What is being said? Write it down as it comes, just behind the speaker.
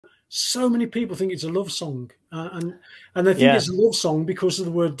so many people think it's a love song, and they think it's a love song because of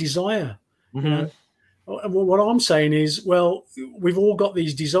the word desire. You know, and what I'm saying is, well, we've all got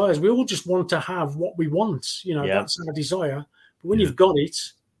these desires. We all just want to have what we want. You know, that's our desire. But when you've got it,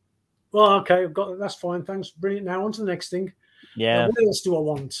 well, okay, I've got it. That's fine. Thanks, brilliant. Now on to the next thing. Yeah. Now, what else do I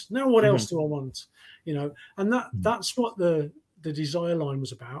want? Now, what else do I want? You know, and that's what the desire line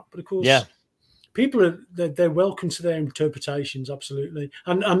was about. But of course, people are they're welcome to their interpretations, absolutely.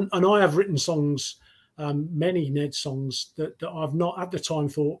 And I have written songs, many Ned songs that I've not at the time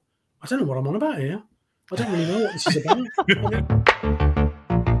thought, I don't know what I'm on about here. I don't really know what this is about.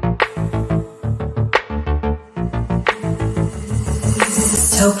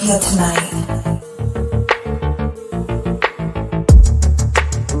 Dystopia tonight.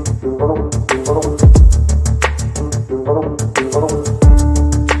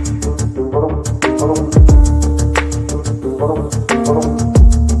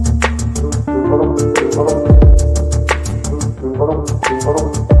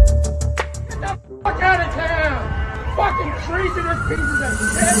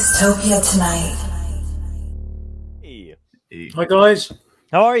 Dystopia tonight. Hey. Hi guys.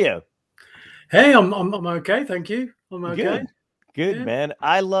 How are you? Hey, I'm okay, thank you. I'm okay. Good, man.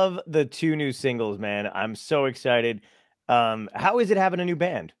 I love the 2 new singles, man. I'm so excited. How is it having a new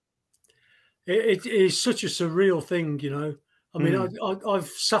band? It is such a surreal thing, you know. I mean, I've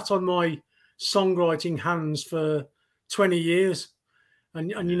sat on my songwriting hands for 20 years, and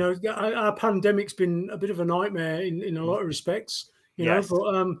you know, our pandemic's been a bit of a nightmare in a lot of respects, you know.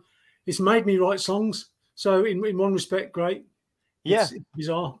 But it's made me write songs. So in one respect, great. It's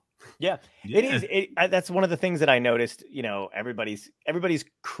bizarre. Yeah, it is. That's one of the things that I noticed. You know, everybody's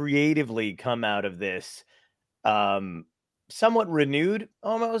creatively come out of this somewhat renewed,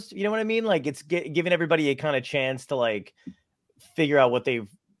 almost. You know what I mean? Like it's giving everybody a kind of chance to like figure out what they've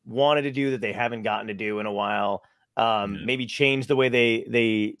wanted to do that they haven't gotten to do in a while. Maybe change the way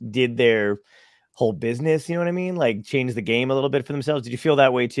they did their whole business. You know what I mean? Like change the game a little bit for themselves. Did you feel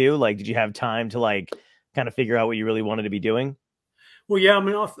that way too? Like, did you have time to like kind of figure out what you really wanted to be doing? Well, yeah, I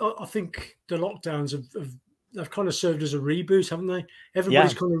mean, I think the lockdowns have kind of served as a reboot, haven't they?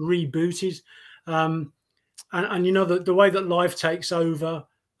 Everybody's kind of rebooted. And you know, the way that life takes over,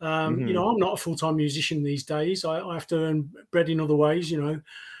 you know, I'm not a full-time musician these days. I have to earn bread in other ways, you know.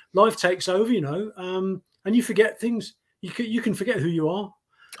 Life takes over, you know, and you forget things. You can forget who you are.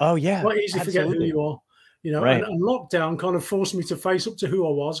 Oh, yeah. Quite easy to forget who you are, you know. And lockdown kind of forced me to face up to who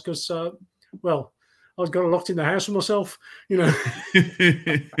I was because, well, I was got locked in the house with myself, you know,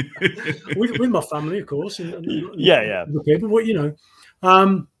 with my family, of course. And the people, but, you know,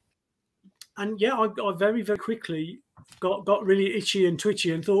 and yeah, I very, very quickly got really itchy and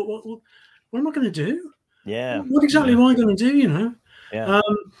twitchy and thought, what am I going to do? Yeah. What exactly am I going to do, you know? Yeah.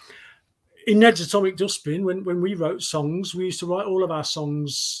 In Ned's Atomic Dustbin, when we wrote songs, we used to write all of our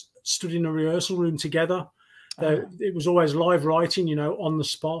songs stood in a rehearsal room together. It was always live writing, you know, on the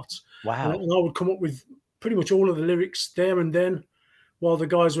spot. Wow. And I would come up with pretty much all of the lyrics there and then while the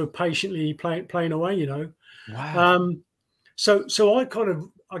guys were patiently playing away, you know. Wow. So I kind of,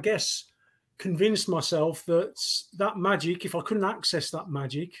 I guess, convinced myself that magic, if I couldn't access that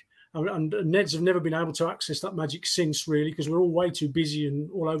magic, and Neds have never been able to access that magic since, really, because we're all way too busy and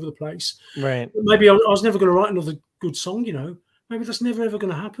all over the place. Right. Maybe I was never going to write another good song, you know. Maybe that's never, ever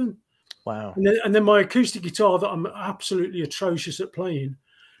going to happen. Wow. And then my acoustic guitar that I'm absolutely atrocious at playing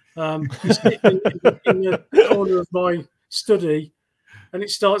is in the corner of my study, and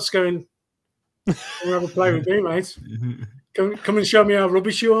it starts going, "Come and have a play with me, mate. Come and show me how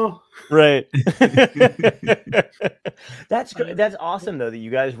rubbish you are." Right. That's awesome though that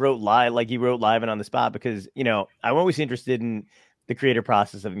you guys wrote live, like you wrote live and on the spot, because you know I'm always interested in the creative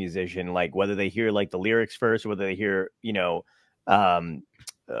process of a musician, like whether they hear like the lyrics first or whether they hear, you know,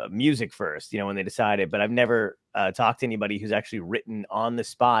 music first, you know, when they decide it. But I've never talked to anybody who's actually written on the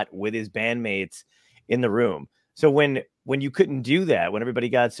spot with his bandmates in the room. So when you couldn't do that, when everybody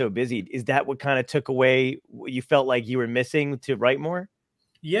got so busy, is that what kind of took away what you felt like you were missing to write more?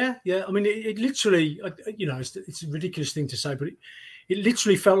 Yeah. I mean, it literally, you know, it's a ridiculous thing to say, but it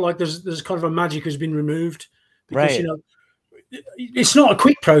literally felt like there's kind of a magic has been removed because, you know, it's not a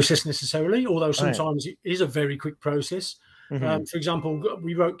quick process necessarily, although sometimes it is a very quick process. For example,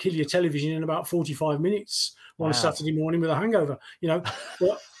 we wrote Kill Your Television in about 45 minutes on a Saturday morning with a hangover, you know.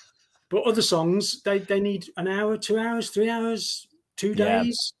 But other songs, they need an hour, 2 hours, 3 hours, 2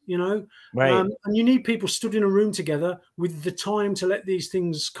 days, you know. And you need people stood in a room together with the time to let these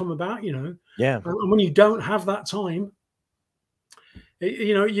things come about, you know. And when you don't have that time,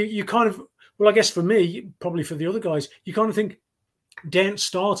 you know, you kind of, well, I guess for me, probably for the other guys, you kind of think, daren't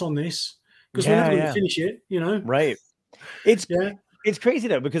start on this because we're never going to finish it, you know? Right. It's crazy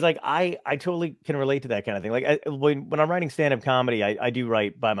though, because like I totally can relate to that kind of thing. Like when I'm writing stand-up comedy, I do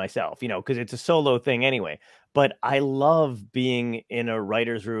write by myself, you know, because it's a solo thing anyway. But I love being in a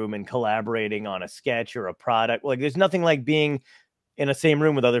writer's room and collaborating on a sketch or a product. Like there's nothing like being in a same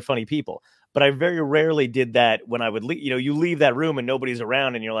room with other funny people. But I very rarely did that when I would leave. You know, you leave that room and nobody's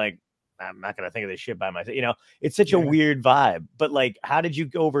around and you're like, I'm not going to think of this shit by myself. You know, it's such a weird vibe. But like, how did you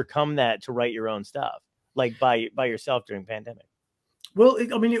overcome that to write your own stuff, like by yourself during pandemic? Well,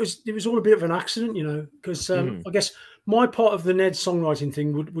 I mean, it was all a bit of an accident, you know, because I guess my part of the Ned songwriting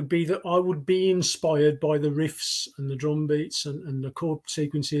thing would be that I would be inspired by the riffs and the drum beats and the chord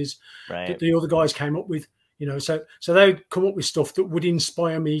sequences that the other guys came up with, you know. So they'd come up with stuff that would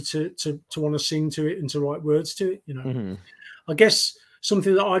inspire me to want to sing to it and to write words to it, you know. I guess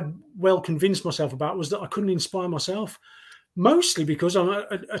something that I'd well convinced myself about was that I couldn't inspire myself, mostly because I'm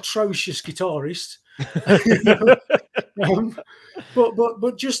an atrocious guitarist.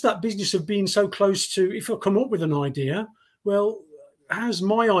 But just that business of being so close to, if I come up with an idea, well, how's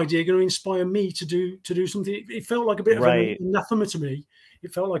my idea going to inspire me to do something? It felt like a bit of an anathema to me.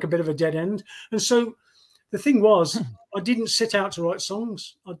 It felt like a bit of a dead end. And so the thing was, I didn't set out to write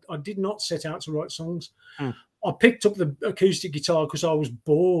songs. I did not set out to write songs. I picked up the acoustic guitar because I was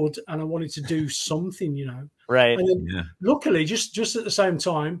bored and I wanted to do something, you know. Right. And then luckily, just at the same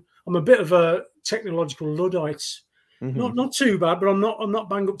time, I'm a bit of a technological Luddite. Not too bad, but I'm not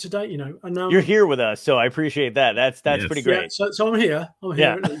bang up to date, you know. And you're here with us, so I appreciate that. That's pretty great. Yeah, so I'm here.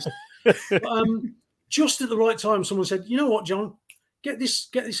 At least. But, just at the right time, someone said, "You know what, John? Get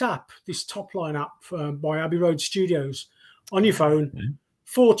this app, this Top Line app by Abbey Road Studios on your phone,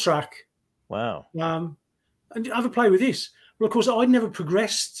 4-track. Wow. And have a play with this." Well, of course, I'd never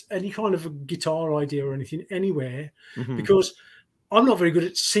progressed any kind of a guitar idea or anything anywhere because I'm not very good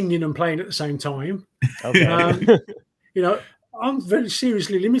at singing and playing at the same time. Okay. You know, I'm very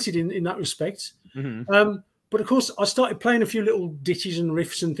seriously limited in that respect. But of course, I started playing a few little ditties and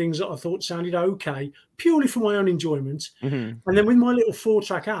riffs and things that I thought sounded okay, purely for my own enjoyment. And then with my little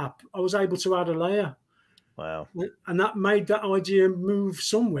 4-track app, I was able to add a layer. Wow. And that made that idea move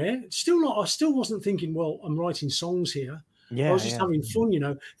somewhere. I still wasn't thinking, well, I'm writing songs here. I was just having fun, you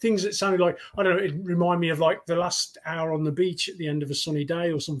know, things that sounded like, I don't know, it reminded me of like the last hour on the beach at the end of a sunny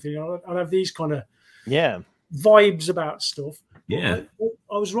day or something. I'd have these kind of vibes about stuff. I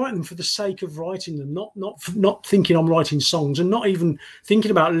was writing them for the sake of writing them, not thinking I'm writing songs and not even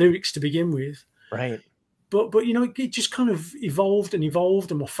thinking about lyrics to begin with. Right. But you know, it just kind of evolved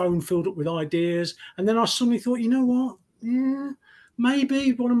and my phone filled up with ideas. And then I suddenly thought, you know what? Yeah,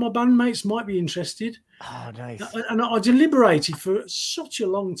 maybe one of my bandmates might be interested. Oh, nice. And I deliberated for such a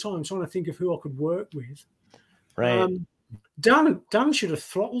long time trying to think of who I could work with. Right. Dan should have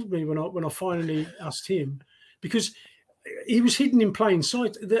throttled me when I finally asked him, because he was hidden in plain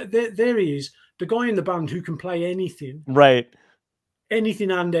sight. There he is, the guy in the band who can play anything. Right.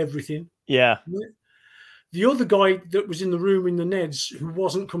 Anything and everything. Yeah. The other guy that was in the room in the Neds who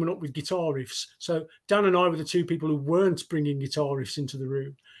wasn't coming up with guitar riffs. So Dan and I were the two people who weren't bringing guitar riffs into the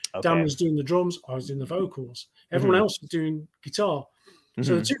room. Okay. Dan was doing the drums, I was doing the vocals. Everyone else was doing guitar.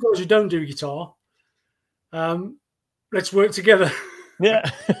 So the two guys who don't do guitar, let's work together. Yeah.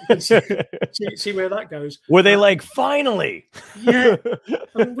 see where that goes. Were they like, finally? Yeah.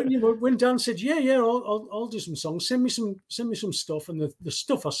 I mean, when Dan said, yeah, I'll do some songs. Send me some stuff. And the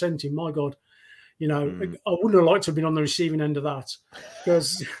stuff I sent him, my God, you know, I wouldn't have liked to have been on the receiving end of that,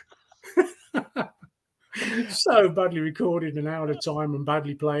 because so badly recorded and out of time and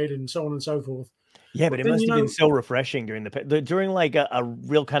badly played and so on and so forth. Yeah, but it must have been so refreshing during like a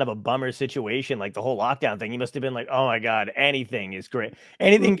real kind of a bummer situation, like the whole lockdown thing. You must have been like, oh my God, anything is great.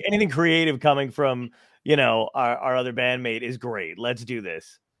 Anything creative coming from, you know, our other bandmate is great. Let's do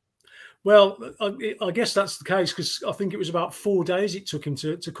this. Well, I guess that's the case, because I think it was about 4 days it took him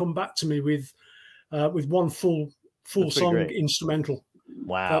to come back to me with one full song instrumental.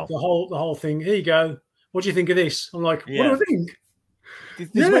 Wow. The whole thing. Here you go. What do you think of this? I'm like, what do I think?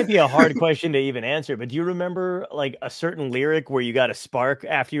 This might be a hard question to even answer, but do you remember like a certain lyric where you got a spark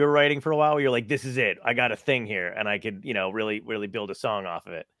after you were writing for a while? Where you're like, this is it. I got a thing here, and I could, you know, really build a song off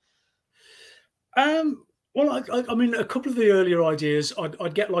of it. Well, I mean, a couple of the earlier ideas,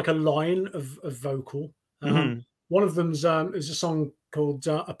 I'd get like a line of vocal. One of them's is a song called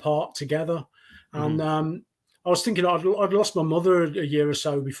 "Apart Together," and I was thinking I'd lost my mother a year or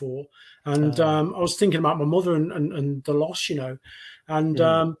so before, and I was thinking about my mother and the loss, you know, and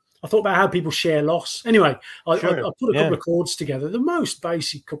I thought about how people share loss. Anyway, I put a couple of chords together, the most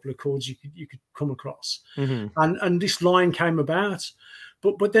basic couple of chords you could come across, and this line came about.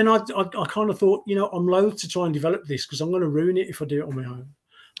 But then I kind of thought, you know, I'm loath to try and develop this because I'm going to ruin it if I do it on my own.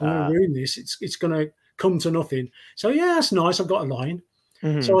 I'm going to ruin this. It's going to come to nothing. So yeah, that's nice. I've got a line.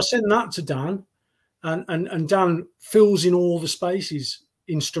 So I send that to Dan, and Dan fills in all the spaces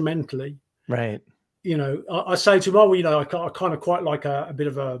instrumentally. Right. You know, I say to him, oh, you know, I kind of quite like a bit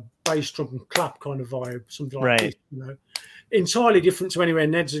of a bass drum and clap kind of vibe, something like this, you know, entirely different to anywhere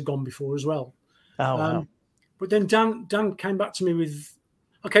Ned's had gone before as well. Oh, wow. But then Dan came back to me with,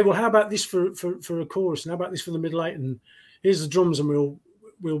 okay, well, how about this for a chorus, and how about this for the middle eight, and here's the drums, and we'll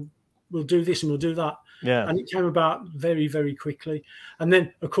do this and we'll do that. Yeah. And it came about very, very quickly. And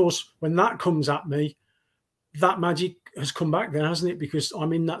then, of course, when that comes at me, that magic has come back then, hasn't it? Because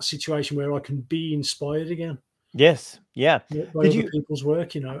I'm in that situation where I can be inspired again. Yes. Yeah. By other people's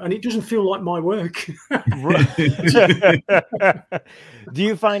work, you know, and it doesn't feel like my work. Do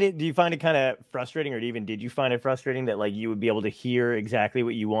you find it kind of frustrating, or did you find it frustrating that like you would be able to hear exactly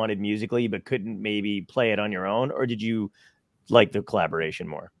what you wanted musically, but couldn't maybe play it on your own? Or did you like the collaboration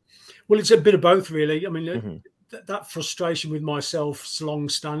more? Well, it's a bit of both, really. I mean, that frustration with myself's long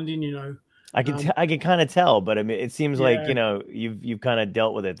standing, you know. I can kind of tell, but I mean, it seems like, you know, you've kind of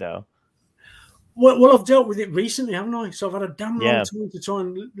dealt with it though. Well, I've dealt with it recently, haven't I? So I've had a damn long time to try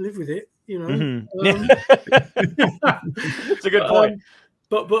and live with it, you know. It's a good point.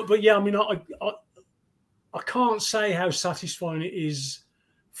 But yeah, I mean, I can't say how satisfying it is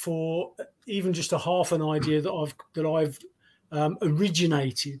for even just a half an idea that I've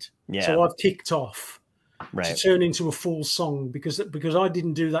originated. Yeah. So I've kicked off to turn into a full song, because I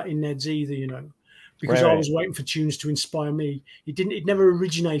didn't do that in Ned's either, you know, because I was waiting for tunes to inspire me. It never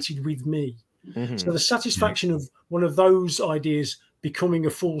originated with me. So the satisfaction of one of those ideas becoming a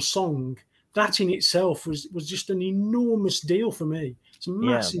full song, that in itself was just an enormous deal for me. It's a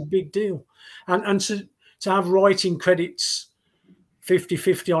massive big deal. And to have writing credits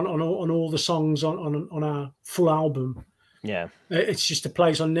 50-50 on all the songs on our full album. Yeah, it's just a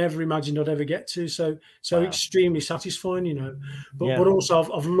place I never imagined I'd ever get to. So extremely satisfying, you know. But also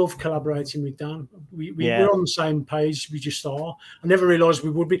I've loved collaborating with Dan. We're on the same page. We just are. I never realised we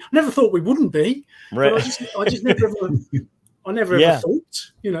would be. I never thought we wouldn't be. Right. But I just never ever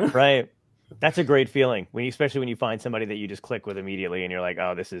thought, you know. Right. That's a great feeling especially when you find somebody that you just click with immediately, and you're like,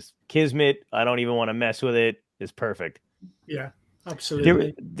 oh, this is kismet. I don't even want to mess with it. It's perfect. Yeah.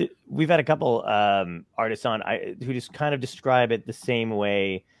 Absolutely. We've had a couple artists on who just kind of describe it the same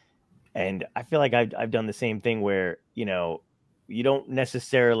way, and I feel like I've done the same thing where, you know, you don't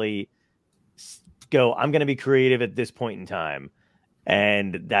necessarily go, I'm going to be creative at this point in time,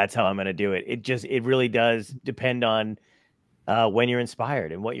 and that's how I'm going to do it. It really does depend on when you're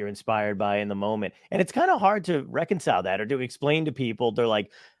inspired and what you're inspired by in the moment, and it's kind of hard to reconcile that or to explain to people. They're like,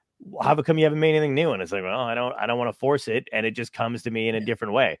 how come you haven't made anything new? And it's like, well, I don't want to force it, and it just comes to me in a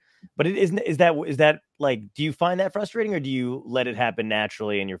different way. But it isn't. Is that like, do you find that frustrating, or do you let it happen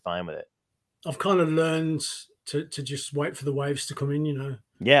naturally and you're fine with it? I've kind of learned to just wait for the waves to come in, you know.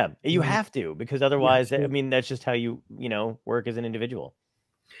 Yeah, you have to, because otherwise, I mean, that's just how you work as an individual.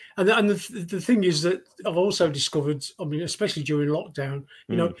 And the thing is that I've also discovered, I mean, especially during lockdown,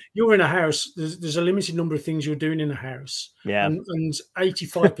 you know, you're in a house, there's a limited number of things you're doing in a house. Yeah. And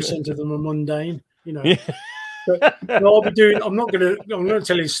 85% of them are mundane, you know. But I'll be doing, I'm not going to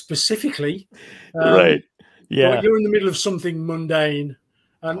tell you specifically. Right. Yeah. But you're in the middle of something mundane,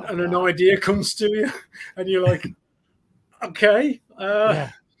 and an idea comes to you, and you're like, okay.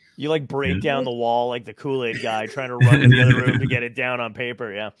 You like break down the wall like the Kool-Aid guy trying to run to the other room to get it down on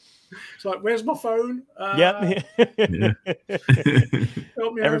paper. Yeah. It's like, where's my phone? Yep.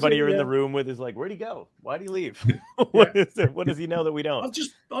 Everybody you're in the room with is like, where'd he go? Why'd he leave? What does he know that we don't?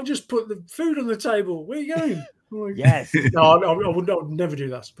 I've just put the food on the table. Where are you going? Like, yes. No, I would never do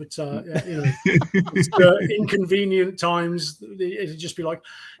that. But you know, it's, inconvenient times. It'd just be like,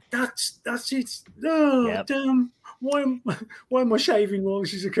 that's it. Oh, damn. Why am I shaving while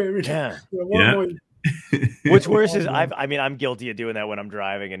this is occurring? Yeah. What's worse is I'm guilty of doing that when I'm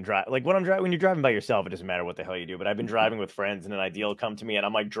driving when you're driving by yourself, it doesn't matter what the hell you do. But I've been driving with friends, and an idea will come to me, and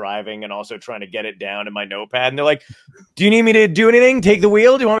I'm like driving and also trying to get it down in my notepad, and they're like, "Do you need me to do anything? Take the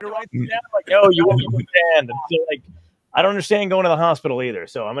wheel? Do you want me to write it down?" I'm like, "No, you won't understand." And so, like, I don't understand going to the hospital either,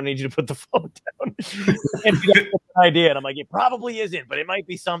 so I'm gonna need you to put the phone down. And you got an idea, and I'm like, it probably isn't, but it might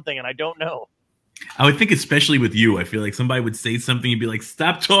be something, and I don't know. I would think, especially with you, I feel like somebody would say something, you'd be like,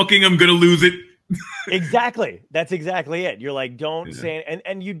 "Stop talking, I'm gonna lose it." Exactly. That's exactly it. You're like, don't say it.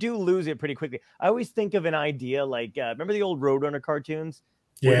 And you do lose it pretty quickly. I always think of an idea like, remember the old Roadrunner cartoons?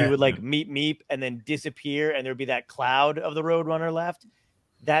 where he would like meep meep and then disappear, and there'd be that cloud of the Roadrunner left.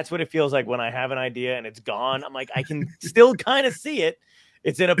 That's what it feels like when I have an idea and it's gone. I'm like, I can still kind of see it.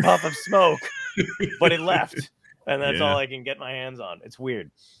 It's in a puff of smoke, but it left, and that's all I can get my hands on. It's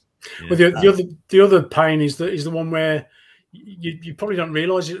weird. Well, the other pain is the one where you probably don't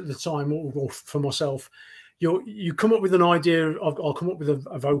realize it at the time, or for myself, you come up with an idea. I'll come up with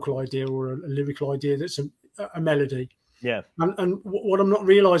a vocal idea or a lyrical idea that's a melody. Yeah. And what I'm not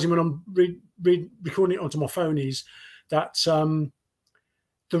realizing when I'm recording it onto my phone is that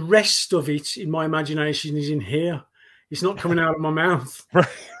the rest of it in my imagination is in here. It's not coming out of my mouth.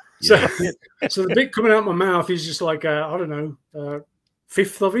 So the bit coming out of my mouth is just like I don't know,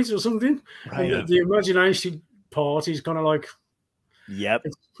 fifth of it or something. Right. And the imagination part is kind of like,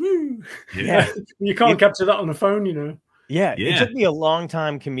 you can't capture that on the phone, you know. It took me a long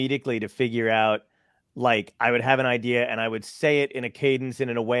time comedically to figure out, like, I would have an idea and I would say it in a cadence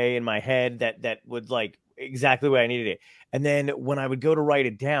and in a way in my head that would like exactly the way I needed it. And then when I would go to write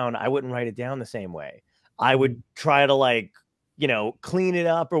it down, I wouldn't write it down the same way. I would try to, like, you know, clean it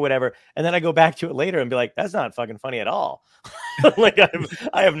up or whatever. And then I go back to it later and be like, that's not fucking funny at all. Like,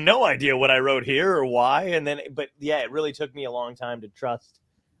 I have no idea what I wrote here or why. And then, but yeah, it really took me a long time to trust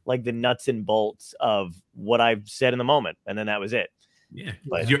like the nuts and bolts of what I've said in the moment. And then that was it. Yeah.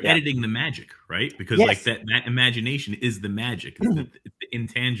 But you're editing the magic, right? Because like that imagination is the magic. It's the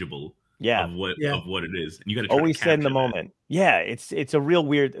intangible. Of what it is, and you got to always said in the moment. Yeah, it's a real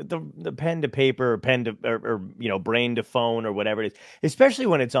weird the pen to paper, or you know, brain to phone or whatever it is, especially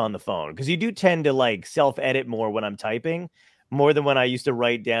when it's on the phone, because you do tend to like self edit more when I'm typing, more than when I used to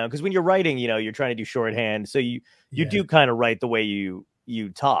write down. Because when you're writing, you know, you're trying to do shorthand, so you do kind of write the way you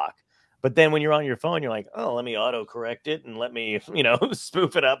talk. But then when you're on your phone, you're like, oh, let me auto correct it and let me, you know,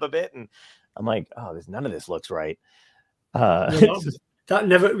 spoof it up a bit, and I'm like, oh, none of this looks right. That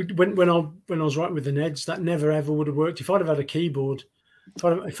never, when I was writing with the Neds, that never ever would have worked. If I'd have had a keyboard, if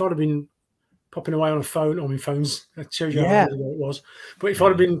I'd have been popping away on a phone, I mean, phones, that shows you how it was. But if I'd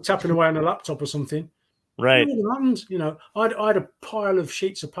have been tapping away on a laptop or something, right? You know, I had a pile of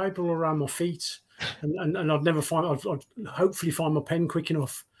sheets of paper all around my feet, and I'd never I'd hopefully find my pen quick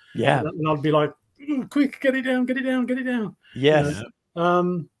enough. Yeah, and I'd be like, quick, get it down, get it down, get it down. Yes. You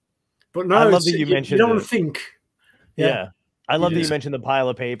know? But no, I love that you mentioned. You don't want to think. Yeah. I love that you mentioned the pile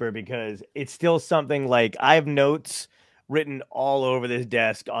of paper, because it's still something like I have notes written all over this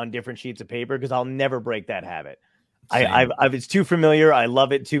desk on different sheets of paper, because I'll never break that habit. It's too familiar. I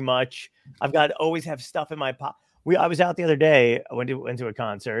love it too much. I've got to always have stuff in my pocket. I was out the other day. I went to a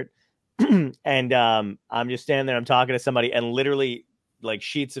concert, and I'm just standing there. I'm talking to somebody, and literally like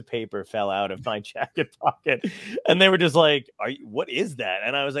sheets of paper fell out of my jacket pocket, and they were just like, what is that?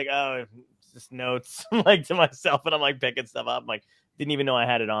 And I was like, oh, just notes, like, to myself, and I'm like picking stuff up. I'm like, didn't even know I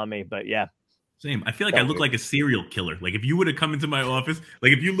had it on me. But yeah, same. I feel like I look like a serial killer. Like, if you would have come into my office,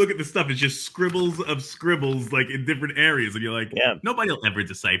 like, if you look at the stuff, it's just scribbles of scribbles, like, in different areas, and you're like, nobody will ever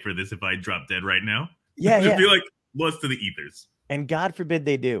decipher this if I drop dead right now. Yeah, just be like lost to the ethers. And God forbid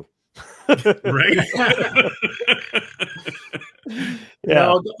they do. Right?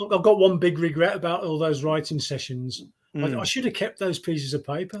 Yeah, I've got one big regret about all those writing sessions. I should have kept those pieces of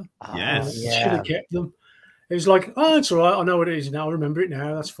paper. Yes. I should have kept them. It was like, oh, it's all right. I know what it is now. I remember it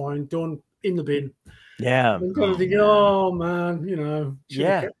now. That's fine. Done, in the bin. Yeah. I'm kind of thinking, oh, man, you know, should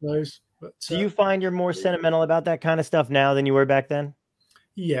have kept those. But, do you find you're more sentimental about that kind of stuff now than you were back then?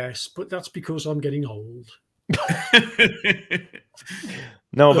 Yes, but that's because I'm getting old.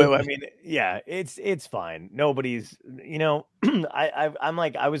 No, but I mean, yeah, it's fine. Nobody's, you know, I'm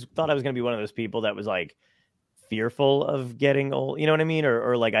like, thought I was going to be one of those people that was like fearful of getting old, you know what I mean?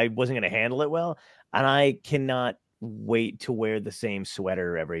 Or like I wasn't going to handle it well. And I cannot wait to wear the same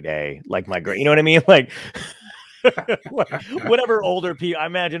sweater every day. Like you know what I mean? Like whatever older people, I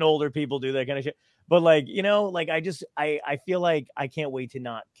imagine older people do that kind of shit. But like, you know, like I feel like I can't wait to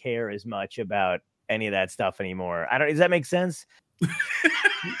not care as much about any of that stuff anymore. Does that make sense?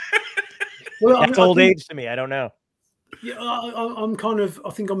 Well, that's old age to me. I don't know. Yeah, I'm kind of, I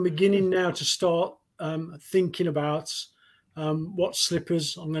think I'm beginning now to start thinking about what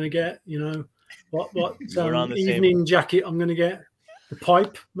slippers I'm going to get, you know, what evening jacket I'm going to get, the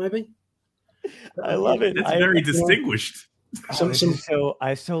pipe maybe. I love it. That's very distinguished.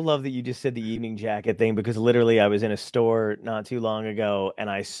 I so love that you just said the evening jacket thing, because literally I was in a store not too long ago and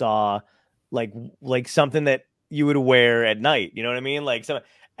I saw like something that you would wear at night, you know what I mean? Like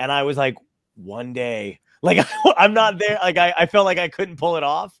and I was like, one day, like I'm not there. Like I felt like I couldn't pull it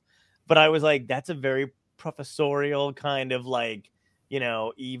off, but I was like, that's a very professorial kind of like, you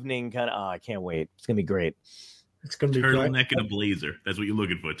know, evening kind of, I can't wait. It's gonna be great. It's going to be turtleneck great. and a blazer. That's what you're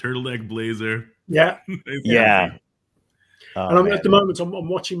looking for. Turtleneck, blazer. Yeah, yeah. And at the moment, I'm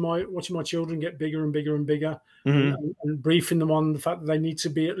watching my children get bigger and bigger and bigger, and briefing them on the fact that they need to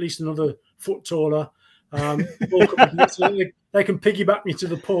be at least another foot taller. So they can piggyback me to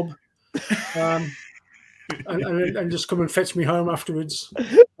the pub, and just come and fetch me home afterwards.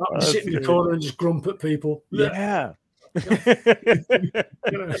 I'll be sitting in the corner and just grump at people. Yeah.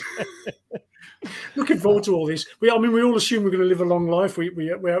 Looking forward to all this. We all assume we're going to live a long life. We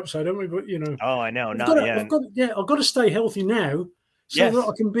hope so, don't we? But Oh, I know. I've got to stay healthy now, so that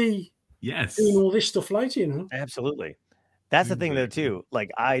I can be doing all this stuff later. Absolutely. That's the thing, though, too.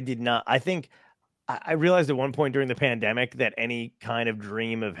 Like, I think I realized at one point during the pandemic that any kind of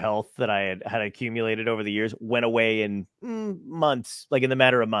dream of health that I had accumulated over the years went away in months, like in the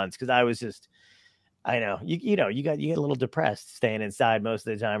matter of months, because I was just. I know you get a little depressed staying inside most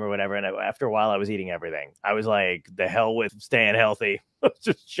of the time or whatever. And after a while I was eating everything. I was like, the hell with staying healthy,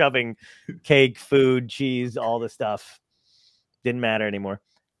 just shoving cake, food, cheese, all the stuff. Didn't matter anymore.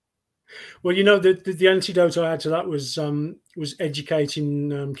 Well, the antidote I had to that was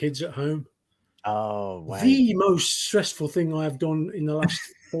educating kids at home. Oh, wow. The most stressful thing I have done in the last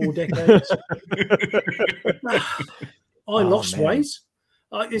 4 decades. I lost weight.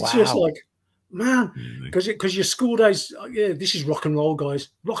 It's just like, man, because your school days, this is rock and roll, guys,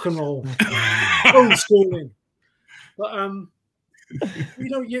 rock and roll, homeschooling. But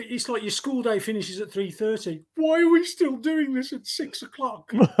it's like your school day finishes at 3:30. Why are we still doing this at 6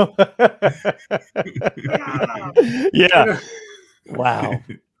 o'clock? Yeah, wow,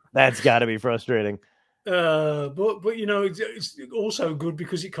 that's got to be frustrating. But it's also good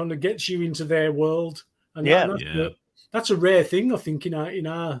because it kind of gets you into their world, and that's a rare thing, I think, in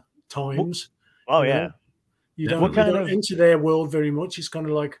our times. Oh, yeah. You don't enter their world very much. It's kind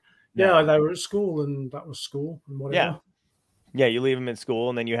of like, they were at school and that was school and whatever. Yeah, you leave them in school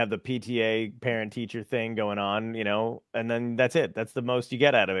and then you have the PTA parent-teacher thing going on, and then that's it. That's the most you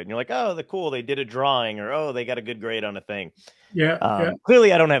get out of it. And you're like, oh, cool. They did a drawing, or, oh, they got a good grade on a thing. Yeah.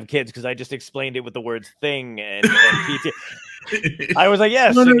 Clearly, I don't have kids because I just explained it with the words thing and PTA. I was like,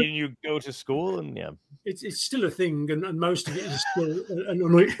 yes, and you go to school and It's still a thing, and most of it is still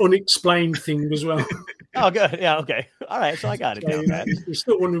an unexplained thing as well. Oh, good. Yeah, okay. All right, so I got it down, man. You're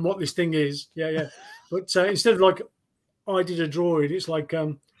still wondering what this thing is. Yeah. But instead of like, I did a drawing, it's like,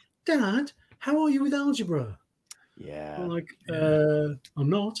 Dad, how are you with algebra? Yeah. I'm like, I'm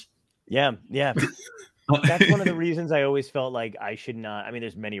not. Yeah. That's one of the reasons I always felt like I should not. I mean,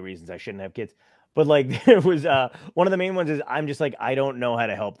 there's many reasons I shouldn't have kids. But like there was one of the main ones is I'm just like, I don't know how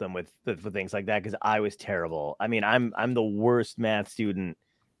to help them with things like that because I was terrible. I mean, I'm the worst math student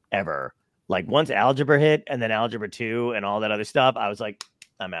ever. Like once algebra hit and then algebra 2 and all that other stuff, I was like,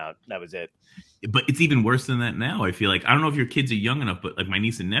 I'm out. That was it. But it's even worse than that now. I feel like, I don't know if your kids are young enough, but like my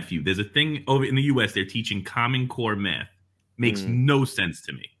niece and nephew, there's a thing over in the US, they're teaching Common Core math. Makes no sense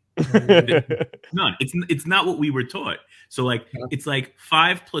to me. None. It's not what we were taught. So like it's like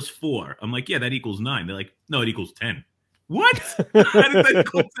 5 + 4. I'm like, yeah, that equals 9. They're like, no, it equals 10. What? How does that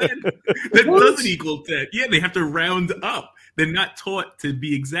equal 10? That doesn't equal 10. Yeah, they have to round up. They're not taught to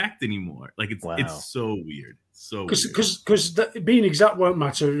be exact anymore. Like it's so weird. So because being exact won't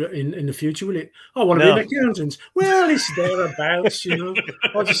matter in the future, will it? I want to be an accountant. Well, it's thereabouts,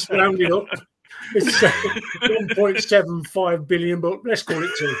 I'll just round it up. It's 1.75 billion, but let's call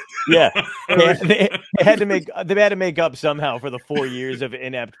it 2. Yeah, they had to make up somehow for the 4 years of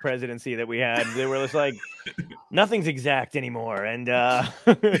inept presidency that we had. They were just like, nothing's exact anymore, and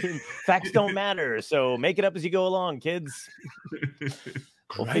facts don't matter. So make it up as you go along, kids.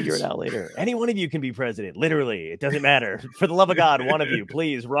 We'll figure it out later. Any one of you can be president. Literally, it doesn't matter. For the love of God, one of you,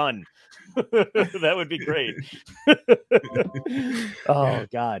 please run. That would be great. Oh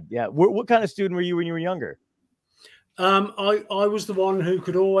God, yeah. What kind of student were you when you were younger? I was the one who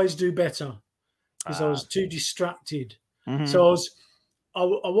could always do better because I was too distracted. So I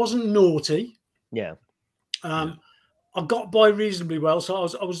wasn't naughty. Yeah. I got by reasonably well. So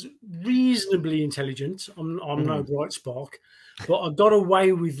I was reasonably intelligent. I'm no bright spark, but I got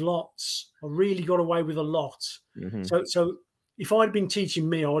away with lots. I really got away with a lot. So if I'd been teaching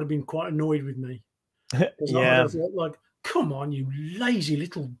me, I would have been quite annoyed with me. Yeah. Like, come on, you lazy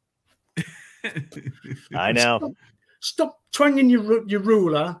little. I know. Stop twanging your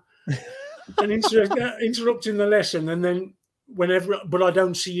ruler and interrupting the lesson, and then but I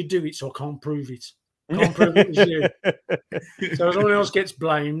don't see you do it, so I can't prove it. I can't prove it was you. So everyone else gets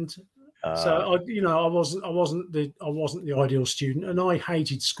blamed. So I wasn't the ideal student, and I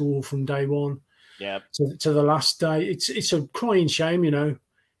hated school from day one. Yeah. To the last day. It's a crying shame, It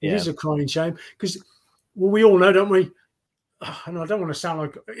is a crying shame because well, we all know, don't we? And I don't want to sound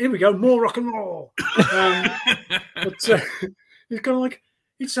like, here we go, more rock and roll. But it's kind of like,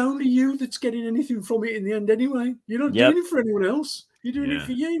 it's only you that's getting anything from it in the end anyway. You're not doing it for anyone else. You're doing it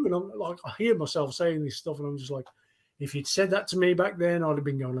for you. And I'm like, I hear myself saying this stuff, and I'm just like, if you'd said that to me back then, I'd have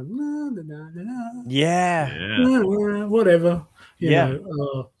been going, like, whatever. You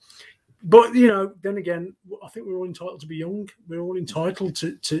know. But, you know, then again, I think we're all entitled to be young. We're all entitled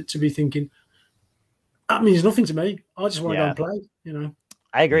to be thinking, that means nothing to me. I just want to go and play, you know.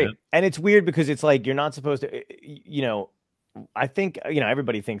 I agree. And it's weird because it's like, you're not supposed to, you know, I think, you know,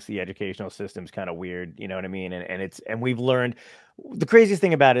 everybody thinks the educational system's kind of weird, you know what I mean? And we've learned, the craziest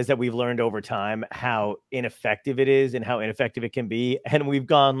thing about it is that we've learned over time how ineffective it is and how ineffective it can be. And we've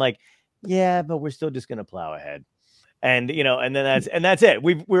gone like, yeah, but we're still just going to plow ahead. And, you know, and then that's it.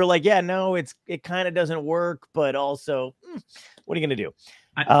 We're like, yeah, no, it kind of doesn't work, but also, what are you going to do?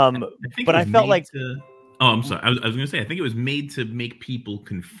 I felt like, oh, I'm sorry. I was going to say, I think it was made to make people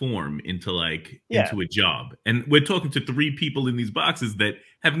conform into into a job. And we're talking to 3 people in these boxes that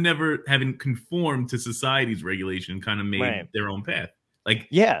haven't conformed to society's regulation, kind of made their own path. Like,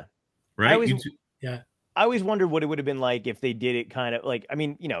 right? I always wondered what it would have been like if they did it kind of like, I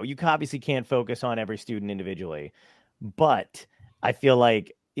mean, you know, you obviously can't focus on every student individually, but I feel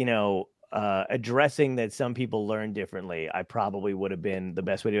like, you know, addressing that some people learn differently, I probably would have been the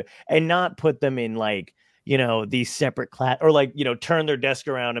best way to do it, and not put them in like, you know, these separate class, or like, you know, turn their desk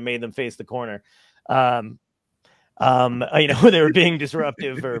around and made them face the corner. You know, they were being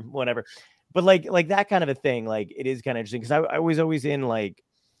disruptive or whatever, but like that kind of a thing. Like, it is kind of interesting because I was always in like,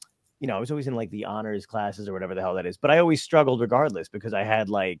 you know, I was always in like the honors classes or whatever the hell that is, but I always struggled regardless because I had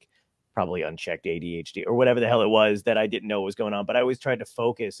like probably unchecked ADHD or whatever the hell it was that I didn't know was going on. But I always tried to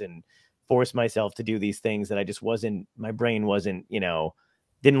focus and force myself to do these things that I just wasn't, my brain wasn't, you know,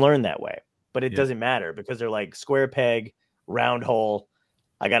 didn't learn that way. But it doesn't matter because they're like square peg, round hole.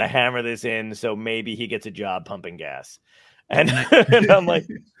 I got to hammer this in. So maybe he gets a job pumping gas. And, and I'm like,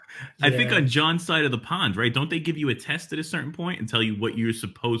 I think on John's side of the pond, right? Don't they give you a test at a certain point and tell you what you're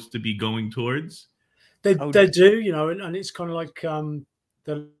supposed to be going towards? They do, you know, and it's kind of like the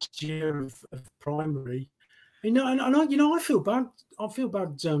last year of primary, you know, and I, you know, I feel bad. I feel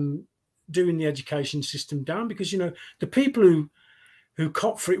bad doing the education system down because, you know, the people who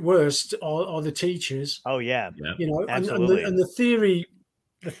cop for it worst are the teachers. Oh yeah, you know, and the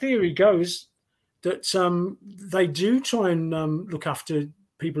theory goes that they do try and look after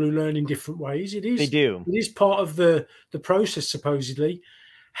people who learn in different ways. It is part of the process supposedly.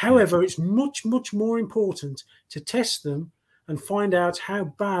 However, it's much more important to test them and find out how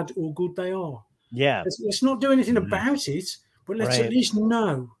bad or good they are. Yeah, let's not do anything about it, but let's at least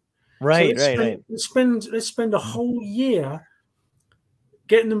know. Right, so let's spend a whole year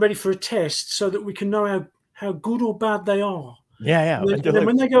getting them ready for a test so that we can know how good or bad they are. Yeah. And then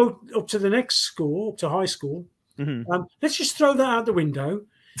when they go up to the next school, up to high school, let's just throw that out the window,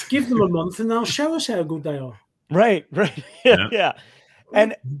 give them a month, and they'll show us how good they are. Right. Yeah.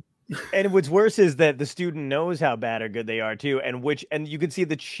 And what's worse is that the student knows how bad or good they are too, and you can see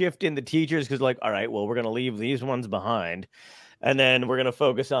the shift in the teachers because, like, all right, well, we're going to leave these ones behind. And then we're going to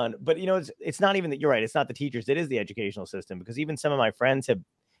focus on, but you know, it's not even that, you're right. It's not the teachers. It is the educational system, because even some of my friends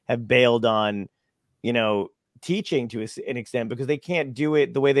have bailed on, you know, teaching to an extent because they can't do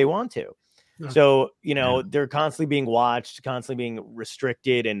it the way they want to. No. So, you know, they're constantly being watched, constantly being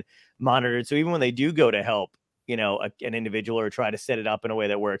restricted and monitored. So even when they do go to help, you know, an individual or try to set it up in a way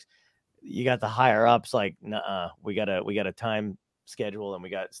that works, you got the higher ups like, nah, we got a time schedule and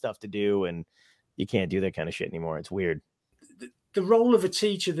we got stuff to do, and you can't do that kind of shit anymore. It's weird. The role of a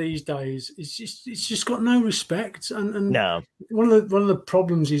teacher these days is it's just got no respect. And no, one of the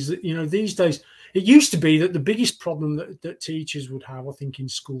problems is that, you know, these days, it used to be that the biggest problem that teachers would have, I think, in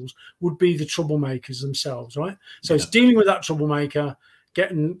schools would be the troublemakers themselves, right? So it's dealing with that troublemaker,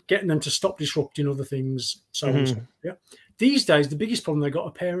 getting them to stop disrupting other things. So these days, the biggest problem they got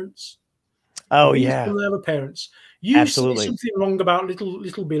are parents. Oh yeah, they have parents. You see something wrong about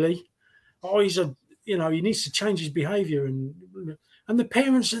little Billy. Oh, you know, he needs to change his behaviour, and the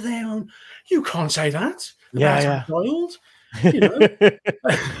parents are there on, you can't say that about a child, you know.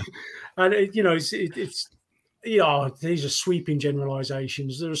 And you know, it's these are sweeping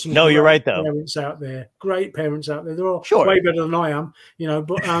generalisations. There are some you're right though. Parents out there, great parents out there. They're all way better than I am, you know.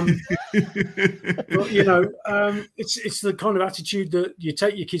 But but you know, it's the kind of attitude that you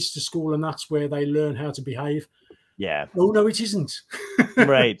take your kids to school and that's where they learn how to behave. Yeah. Oh no, it isn't.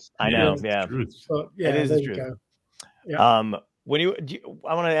 Right. I know. Yeah. But, yeah, it is there the you truth. go. Yeah.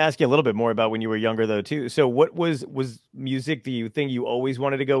 I want to ask you a little bit more about when you were younger, though, too. So, what was music the thing you always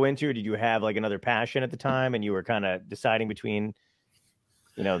wanted to go into, or did you have like another passion at the time, and you were kind of deciding between,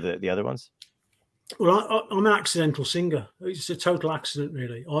 you know, the other ones? Well, I'm an accidental singer. It's a total accident,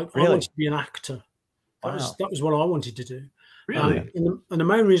 really. I wanted to be an actor. That was what I wanted to do. Really? And the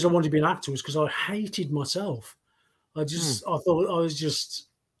main reason I wanted to be an actor was because I hated myself. I thought I was just.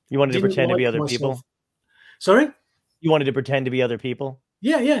 You wanted to pretend to be other people? Sorry? You wanted to pretend to be other people?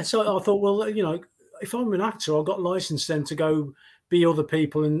 Yeah. So I thought, well, you know, if I'm an actor, I've got license then to go be other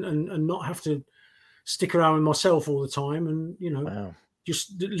people and not have to stick around with myself all the time and, you know,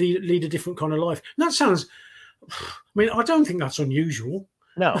 just lead a different kind of life. And that sounds, I mean, I don't think that's unusual.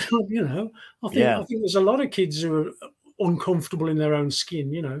 No. You know, I think there's a lot of kids who are uncomfortable in their own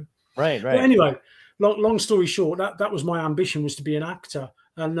skin, you know. Right. But anyway, long story short, that was my ambition, was to be an actor.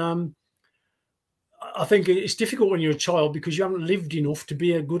 And I think it's difficult when you're a child because you haven't lived enough to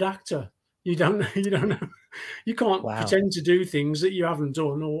be a good actor. You don't know. You can't pretend to do things that you haven't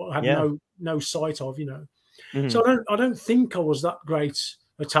done or have no sight of, you know. So I don't think I was that great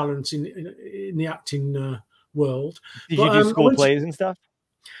a talent in the acting world. Did you do school plays and stuff?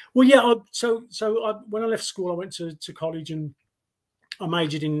 Well, yeah. When I left school, I went to college and I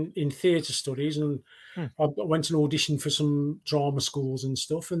majored in theatre studies, and I went and auditioned for some drama schools and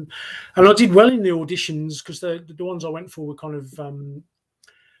stuff, and I did well in the auditions because the ones I went for were kind of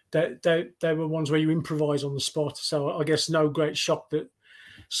they were ones where you improvise on the spot. So I guess no great shock that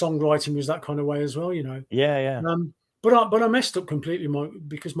songwriting was that kind of way as well, you know. Yeah. But I messed up completely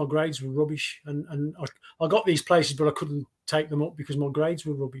because my grades were rubbish, and I got these places, but I couldn't take them up because my grades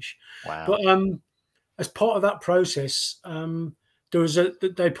were rubbish. Wow. But as part of that process,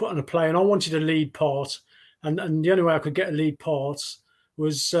 they put on a play, and I wanted a lead part, and the only way I could get a lead part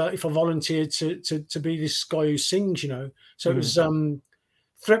was if I volunteered to be this guy who sings, you know. So it was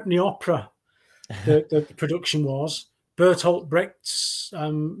Threepenny Opera. The production was Bertolt Brecht's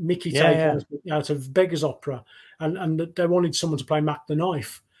Mickey take out of Beggar's Opera, and they wanted someone to play Mac the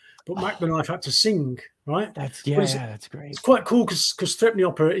Knife, but Mac the Knife had to sing, right? That's great. It's quite cool because Threepenny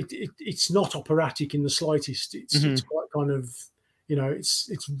Opera, it's not operatic in the slightest. It's quite kind of, you know,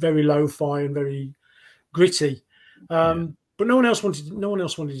 it's very lo-fi and very gritty. But no one else wanted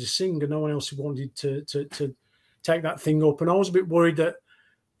to sing, and no one else wanted to take that thing up. And I was a bit worried that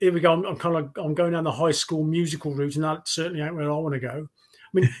here we go. I'm going down the high school musical route, and that certainly ain't where I want to go. I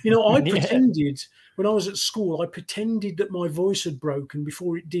mean, you know, I pretended when I was at school, I pretended that my voice had broken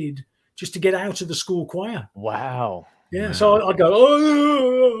before it did, just to get out of the school choir. Wow. Yeah. Wow. So I'd go,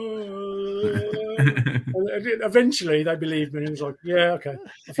 oh. And eventually they believed me, and it was like, yeah, okay,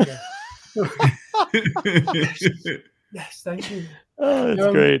 off you go. Yes, thank you. Oh,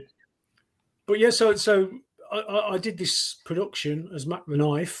 that's great. But yeah, so I did this production as Mac the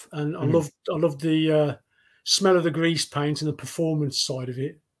Knife, and I loved the smell of the grease paint and the performance side of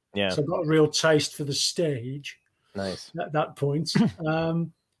it. Yeah. So I got a real taste for the stage. Nice. At that point.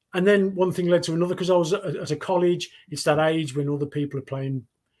 And then one thing led to another, because I was at a college. It's that age when other people are playing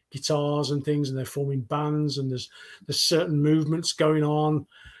guitars and things, and they're forming bands, and there's certain movements going on.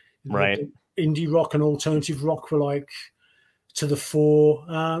 Right. Indie rock and alternative rock were like to the fore,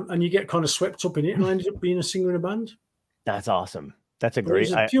 and you get kind of swept up in it. And I ended up being a singer in a band. That's awesome. That's a great,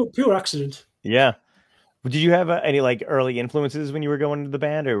 it was a pure accident. Yeah. Did you have any like early influences when you were going into the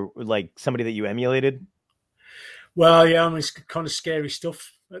band, or like somebody that you emulated? Well, yeah, I mean, it's kind of scary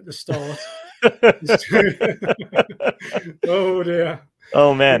stuff at the start. Oh dear.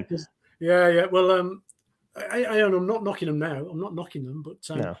 Oh man. Yeah. Well, I'm not knocking them now. I'm not knocking them, but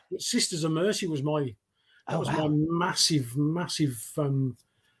Sisters of Mercy was my my massive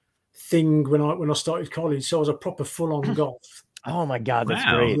thing when I started college. So I was a proper full-on goth. Oh my God, that's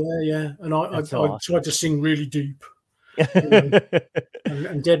great. Yeah. And I tried to sing really deep,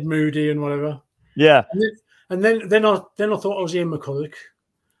 and dead moody and whatever. Yeah. And then I thought I was Ian McCulloch.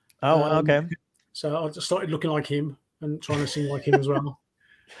 Oh, okay. So I just started looking like him and trying to sing like him as well.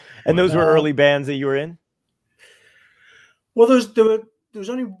 And those were early bands that you were in? Well, there was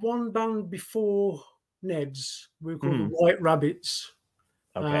only one band before Ned's. We were called the White Rabbits.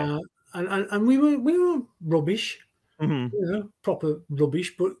 Okay. And we were rubbish. You know, proper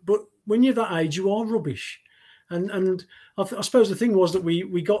rubbish. But when you're that age, you are rubbish. And I suppose the thing was that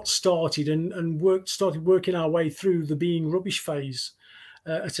we got started and started working our way through the being rubbish phase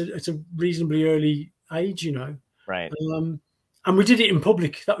at a reasonably early age, you know. Right. And we did it in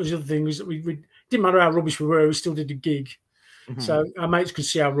public. That was the other thing, was that we didn't matter how rubbish we were, we still did a gig. So our mates could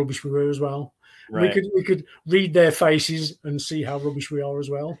see how rubbish we were as well. Right. We could read their faces and see how rubbish we are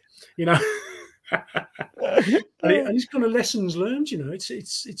as well, you know. and it's kind of lessons learned, you know. It's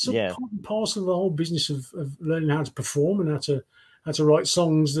a Yeah. part and parcel of the whole business of learning how to perform and how to write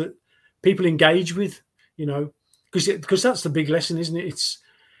songs that people engage with, you know, because that's the big lesson, isn't it? It's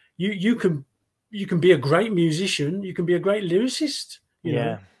you can be a great musician, you can be a great lyricist, you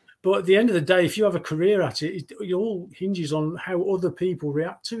know, but at the end of the day, if you have a career at it, it all hinges on how other people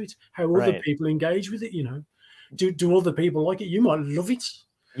react to it, how other people engage with it, you know. Do other people like it? You might love it,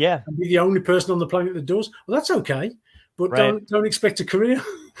 and be the only person on the planet that does. Well, that's okay, but don't expect a career,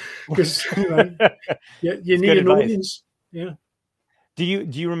 because you know, you need an audience. Yeah. Do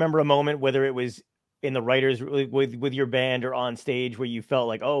you remember a moment, whether it was in the writers with your band or on stage, where you felt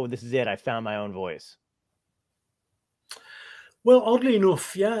like, oh, this is it, I found my own voice? Well, oddly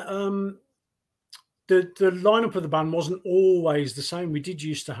enough, yeah. The lineup of the band wasn't always the same. We did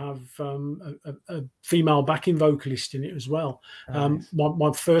used to have a female backing vocalist in it as well. Nice.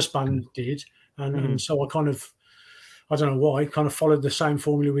 My first band did, and so I kind of, I don't know why, kind of followed the same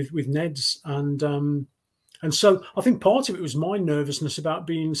formula with Ned's, and so I think part of it was my nervousness about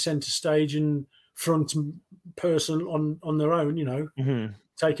being centre stage and front person on their own, you know,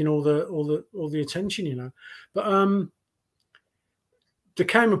 taking all the attention, you know. But there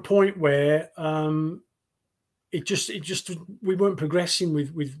came a point where it just we weren't progressing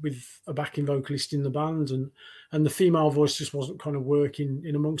with a backing vocalist in the band, and the female voice just wasn't kind of working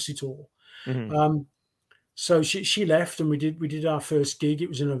in amongst it all. So she left, and we did our first gig. It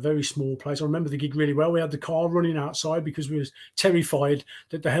was in a very small place. I remember the gig really well. We had the car running outside because we was terrified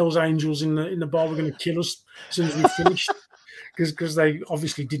that the Hells Angels in the bar were going to kill us as soon as we finished, because they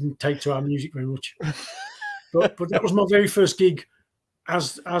obviously didn't take to our music very much. But that was my very first gig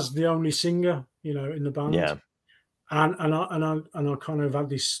as the only singer, you know, in the band. Yeah. And I kind of had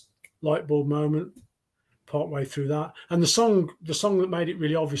this light bulb moment partway through that. And the song that made it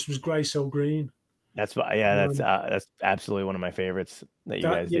really obvious was Grey Cell Green. That's that's absolutely one of my favorites that you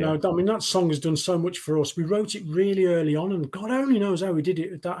guys do. You know, I mean, that song has done so much for us. We wrote it really early on, and God only knows how we did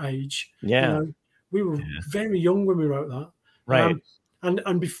it at that age. Yeah, you know, we were very young when we wrote that. Right.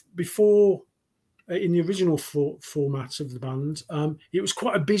 Before, in the original format of the band, it was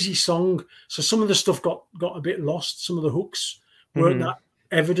quite a busy song. So some of the stuff got a bit lost. Some of the hooks weren't that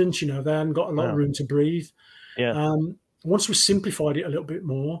evident. You know, they hadn't got a lot of room to breathe. Yeah. Once we simplified it a little bit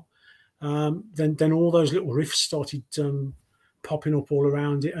more, then all those little riffs started popping up all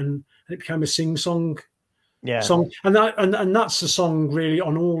around it, and it became a sing-song song. And that's the song really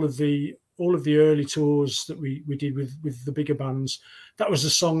on all of the early tours that we did with the bigger bands. That was the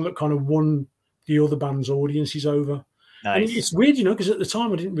song that kind of won the other band's audiences over. Nice. And it's weird, you know, because at the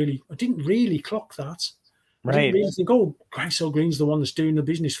time I didn't really clock that. I didn't really think, oh, Grey Cell Green's the one that's doing the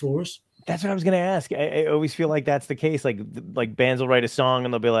business for us. That's what I was going to ask. I always feel like that's the case. Like bands will write a song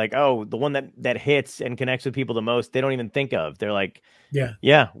and they'll be like, oh, the one that hits and connects with people the most, they don't even think of. They're like,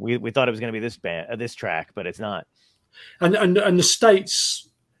 yeah, we thought it was going to be this track, but it's not. And the States,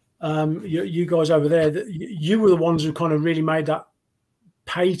 you guys over there, you were the ones who kind of really made that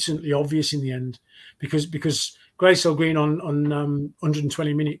patently obvious in the end, because Grey Cell Green on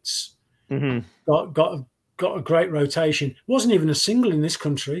 120 minutes got a great rotation. It wasn't even a single in this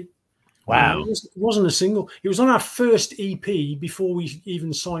country. Wow. It wasn't a single. It was on our first EP before we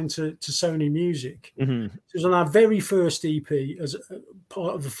even signed to Sony Music. It was on our very first EP as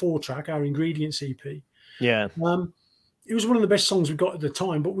part of the 4-track, our Ingredients EP. Yeah. It was one of the best songs we got at the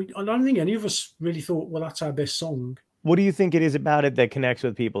time, but I don't think any of us really thought, well, that's our best song. What do you think it is about it that connects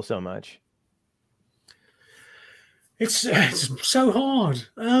with people so much? It's so hard.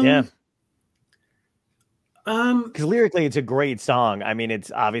 Because lyrically it's a great song. I mean,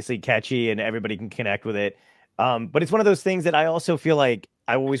 it's obviously catchy and everybody can connect with it. But it's one of those things that I also feel like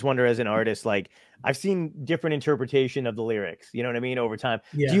I always wonder as an artist, like I've seen different interpretation of the lyrics, you know what I mean, over time.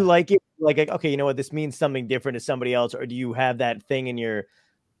 Do you like it? Like, okay, you know what, this means something different to somebody else, or do you have that thing in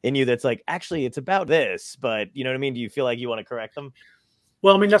you that's like, actually it's about this, but you know what I mean? Do you feel like you want to correct them?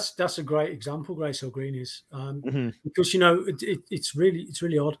 Well, I mean, that's a great example, Grey Cell Green is, because, you know, it's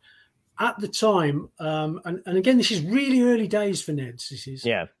really odd. At the time, and again, this is really early days for Ned's. This is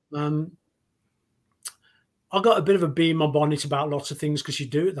I got a bit of a bee in my bonnet about lots of things, because you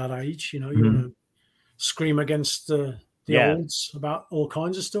do at that age, you know, you want to scream against the olds about all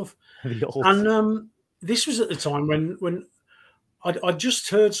kinds of stuff. And this was at the time when I just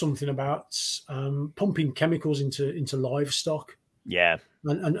heard something about pumping chemicals into livestock, and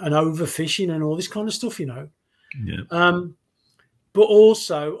overfishing and all this kind of stuff, you know. But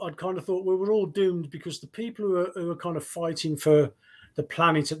also, I'd kind of thought, well, we're all doomed, because the people who are kind of fighting for the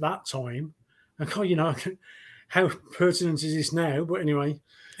planet at that time, and you know, how pertinent is this now? But anyway,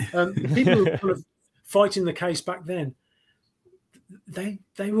 people who were kind of fighting the case back then, they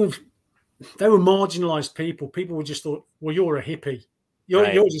were marginalized people. People were just thought, well, you're a hippie.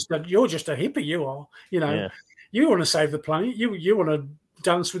 You're just a hippie. You are. You know, you want to save the planet. You want to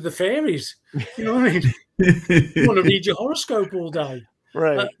dance with the fairies. You know what I mean? You want to read your horoscope all day.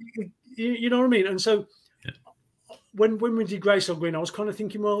 Right. You know what I mean? And so when we did Graceful Green, I was kind of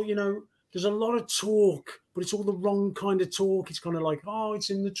thinking, well, you know, there's a lot of talk, but it's all the wrong kind of talk. It's kind of like, oh, it's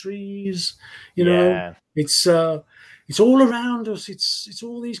in the trees, you know, it's all around us. It's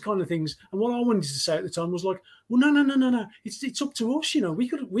all these kind of things. And what I wanted to say at the time was like, well, no. It's up to us, you know. We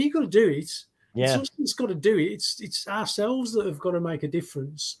got to do it. Yeah, it's got to do it. It's ourselves that have got to make a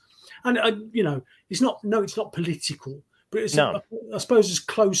difference. And you know, it's not political, but it's I suppose as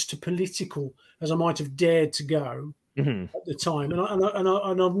close to political as I might have dared to go at the time.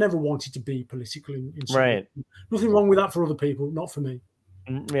 And I've never wanted to be political in right. Nothing wrong with that for other people, not for me.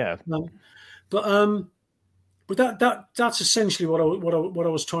 Yeah. But that's essentially what I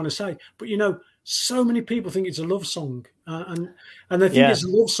was trying to say. But you know, so many people think it's a love song, and they think it's a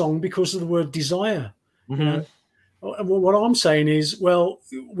love song because of the word desire. You know? And what I'm saying is, well,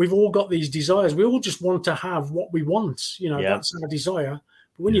 we've all got these desires. We all just want to have what we want. You know, that's our desire.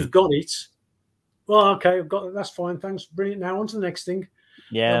 But when you've got it, well, okay, I've got it. That's fine. Thanks. Bring it now on to the next thing.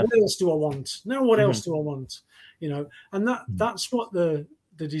 Yeah. What else do I want? Now, what else do I want? You know, and that's what the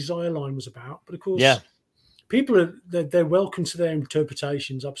desire line was about. But of course, people they're welcome to their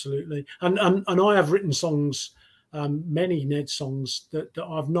interpretations, absolutely. And I have written songs, many Ned songs that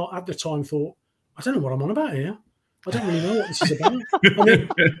I've not at the time thought, I don't know what I'm on about here. I don't really know what this is about.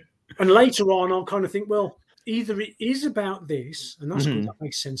 And later on, I'll kind of think, well, either it is about this, and that's good, that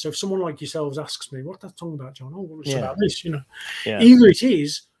makes sense. So if someone like yourselves asks me, what's that song about, John? Oh, well, it's about this, you know. Either it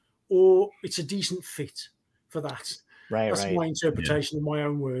is, or it's a decent fit for that. Right, that's my interpretation of my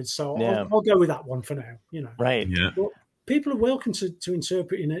own words. So I'll go with that one for now, you know. Right. Yeah. But people are welcome to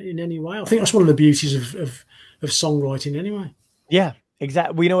interpret in any way. I think that's one of the beauties of songwriting anyway. Yeah.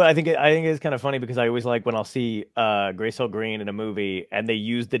 Exactly. Well, you know what? I think it's kind of funny because I always like when I'll see Graceful Green in a movie and they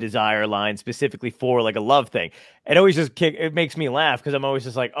use the desire line specifically for like a love thing. It always it makes me laugh because I'm always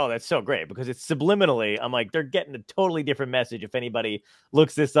just like, oh, that's so great because it's subliminally. I'm like, they're getting a totally different message if anybody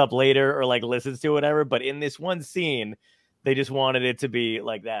looks this up later or like listens to whatever. But in this one scene, they just wanted it to be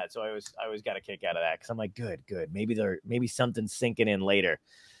like that. So I always got a kick out of that because I'm like, good. Maybe something's sinking in later.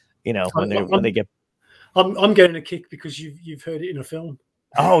 You know, when they get. I'm getting a kick because you've heard it in a film.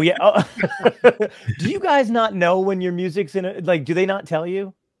 Oh yeah. Oh. Do you guys not know when your music's in it? Like, do they not tell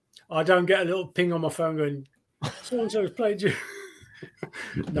you? I don't get a little ping on my phone going, so and so has played you.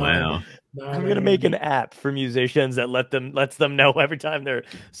 No, wow. No, I'm gonna make an app for musicians that lets them know every time their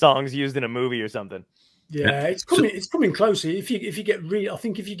song's used in a movie or something. Yeah, it's coming closer. If you get I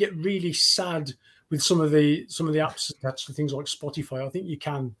think if you get really sad with some of the apps attached to things like Spotify, I think you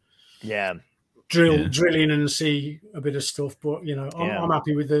can. Yeah. Drill in and see a bit of stuff, but you know, I'm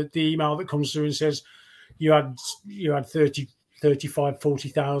happy with the email that comes through and says you had 30, 35,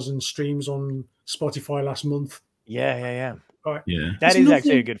 40,000 streams on Spotify last month. Yeah. Right. Yeah. That is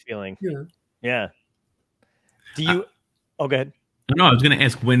actually a good feeling. Yeah. Do you go ahead. No, I was gonna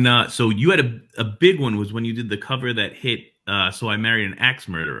ask when so you had a big one was when you did the cover that hit So I Married an Axe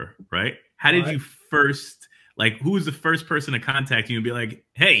Murderer, right? How did you first, like, who was the first person to contact you and be like,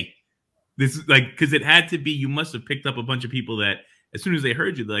 hey, this is like, because it had to be, you must have picked up a bunch of people that as soon as they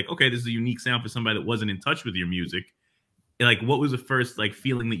heard you, they're like, okay, this is a unique sound for somebody that wasn't in touch with your music. And like, what was the first like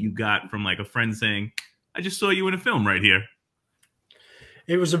feeling that you got from like a friend saying, I just saw you in a film right here?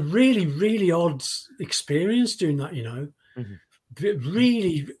 It was a really, really odd experience doing that, you know.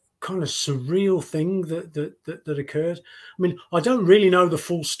 Really kind of surreal thing that occurred. I mean, I don't really know the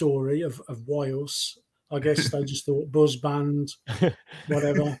full story of Why Us. I guess they just thought buzz band,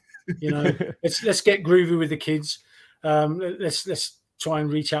 whatever. You know, let's get groovy with the kids. Let's try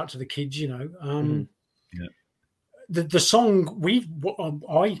and reach out to the kids. You know, the song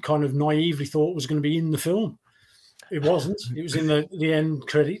I kind of naively thought was going to be in the film. It wasn't. It was in the end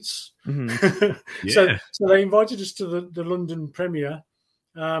credits. So they invited us to the London premiere.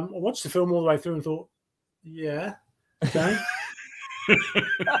 I watched the film all the way through and thought, yeah, okay.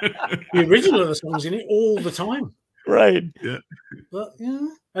 The original of the song's in it all the time. Right. Yeah. But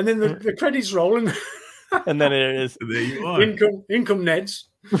and then the credits roll and and then it is. There you are. Income Neds.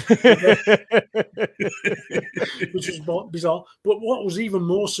 Which was bizarre. But what was even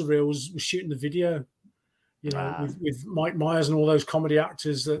more surreal was shooting the video. You know, with Mike Myers and all those comedy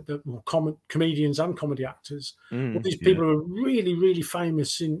actors, comedians and comedy actors. All these people who are really, really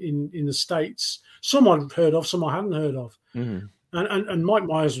famous in the States. Some I'd heard of, some I hadn't heard of. And Mike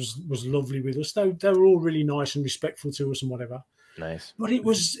Myers was lovely with us. They were all really nice and respectful to us and whatever. Nice. But it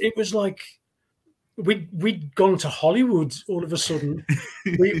was like we'd gone to Hollywood all of a sudden.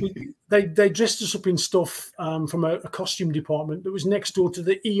 They dressed us up in stuff from a costume department that was next door to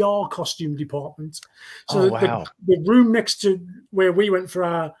the ER costume department. So the room next to where we went for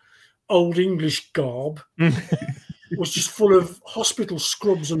our old English garb was just full of hospital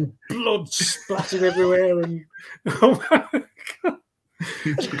scrubs and blood splattered everywhere. And oh my God.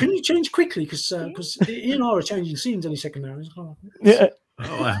 Can you change quickly? Because he and I are changing scenes any second now. Yeah.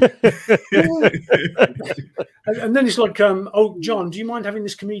 Oh, wow. And then it's like, oh, John, do you mind having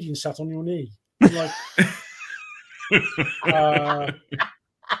this comedian sat on your knee? I'm like,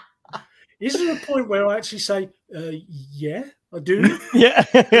 is there a point where I actually say, yeah, I do? Yeah.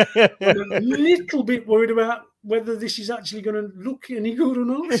 I'm a little bit worried about whether this is actually going to look any good or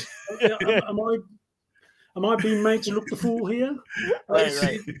not. Am I being made to look the fool here?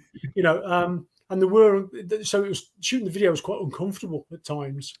 Right. You know, and there were, so it was shooting the video was quite uncomfortable at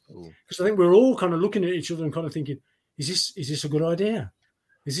times because I think we were all kind of looking at each other and kind of thinking, is this a good idea?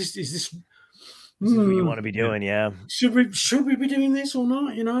 Is this what you want to be doing? Yeah. Should we be doing this or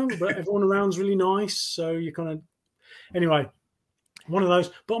not? You know, but everyone around's really nice, so you kind of anyway. One of those,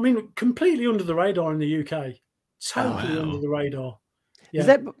 but I mean, completely under the radar in the UK. Totally under the radar.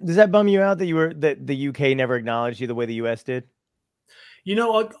 Yeah. Does that bum you out that the UK never acknowledged you the way the US did? You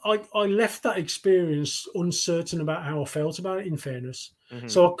know, I left that experience uncertain about how I felt about it, in fairness.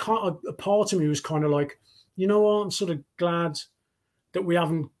 So a part of me was kind of like, you know what, I'm sort of glad that we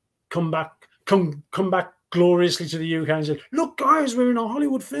haven't come back gloriously to the UK and said, look, guys, we're in a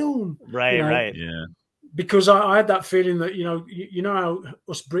Hollywood film. Right, you know? right. Yeah. Because I had that feeling that, you know how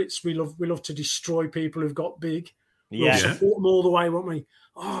us Brits, we love to destroy people who've got big. We'll support them all the way, won't we?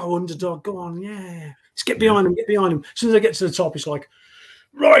 Oh, underdog, go on, yeah. Let's get behind them, get behind them. As soon as they get to the top, it's like,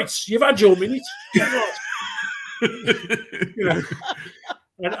 right, you've had your minute. Right. You know,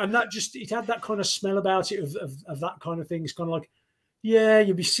 and that just, it had that kind of smell about it of that kind of thing. It's kind of like, yeah,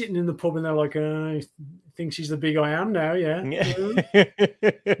 you'll be sitting in the pub and they're like, he thinks he's the big I am now, yeah. Who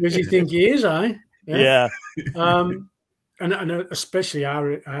does he think he is, eh? Yeah. And especially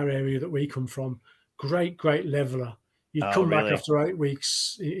our area that we come from, great leveler. You come back after 8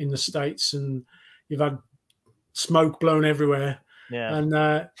 weeks in the States and you've had smoke blown everywhere. Yeah.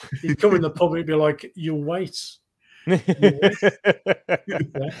 And you come in the pub, it'd be like, you'll wait. You're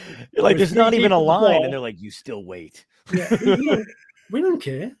like, there's not even a line, and they're like, you still wait. Yeah, we don't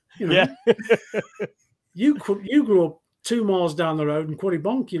care. You know? Yeah. You grew up 2 miles down the road in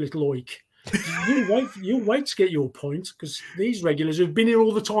Quarrybonk, you little oik. You'll wait to get your point, because these regulars who've been here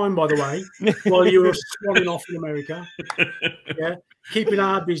all the time, by the way, while you were swanning off in America, keeping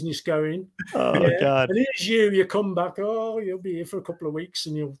our business going. Oh God! And here's you come back. Oh, you'll be here for a couple of weeks,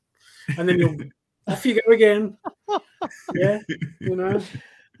 and then you'll off you go again. Yeah, you know.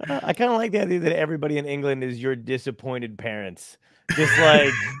 I kind of like the idea that everybody in England is your disappointed parents. Just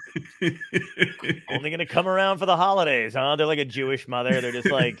like, only going to come around for the holidays, huh? They're like a Jewish mother. They're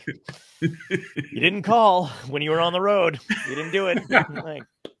just like, you didn't call when you were on the road. You didn't do it. Like,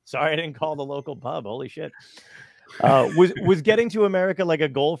 sorry, I didn't call the local pub. Holy shit. Was getting to America like a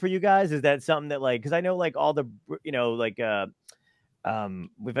goal for you guys? Is that something that, like, because I know like all the, you know, like,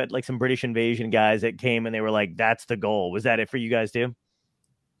 we've had like some British invasion guys that came and they were like, that's the goal. Was that it for you guys too?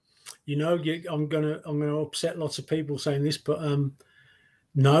 You know, I'm gonna upset lots of people saying this, but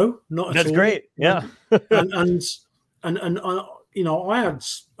no, not at all. That's great, yeah. and you know, I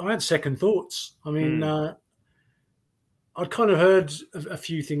had second thoughts. I mean, I'd kind of heard a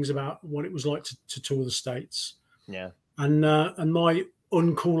few things about what it was like to tour the States. Yeah, and my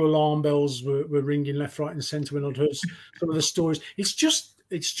uncool alarm bells were ringing left, right, and centre when I'd heard some of the stories. It's just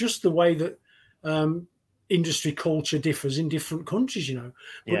the way that industry culture differs in different countries, you know.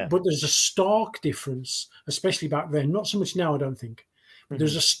 But there's a stark difference, especially back then. Not so much now, I don't think. But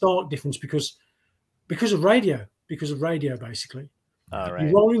there's a stark difference because of radio. Because of radio, basically. Right.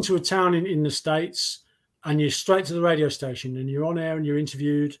 You roll into a town in the States, and you're straight to the radio station, and you're on air, and you're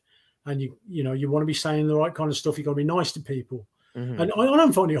interviewed, and you know you want to be saying the right kind of stuff. You got to be nice to people, and I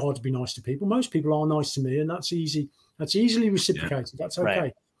don't find it hard to be nice to people. Most people are nice to me, and that's easy. That's easily reciprocated. That's okay.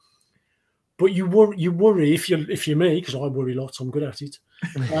 Right. But you worry if you're me, because I worry lots. I'm good at it.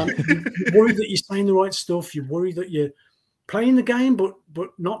 You worry that you're saying the right stuff. You worry that you're playing the game, but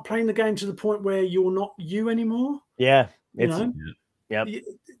not playing the game to the point where you're not you anymore. Yeah, you know. Yep.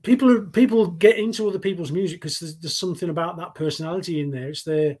 People get into other people's music because there's something about that personality in there.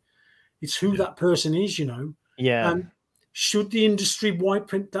 It's who that person is, you know. Yeah. And should the industry wipe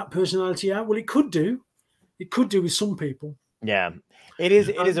that personality out? Well, it could do. It could do with some people. Yeah. It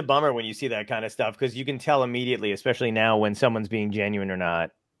is a bummer when you see that kind of stuff, because you can tell immediately, especially now, when someone's being genuine or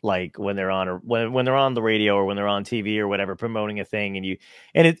not. Like when they're on, or when they're on the radio, or when they're on TV or whatever, promoting a thing,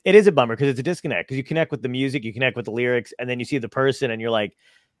 and it is a bummer because it's a disconnect, because you connect with the music, you connect with the lyrics, and then you see the person and you're like,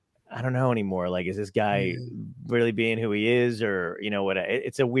 I don't know anymore. Like, is this guy really being who he is, or, you know what?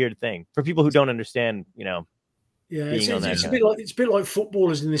 It's a weird thing for people who don't understand, you know. Yeah, it's a bit like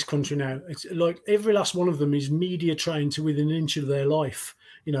footballers in this country now. It's like every last one of them is media trained to within an inch of their life,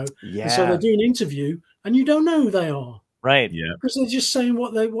 you know. Yeah. And so they do an interview and you don't know who they are. Right. Yeah. Because they're just saying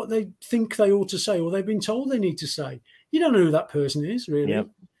what they think they ought to say, or they've been told they need to say. You don't know who that person is, really. Yep.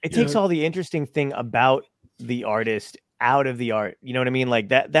 It takes all the interesting thing about the artist out of the art. You know what I mean? Like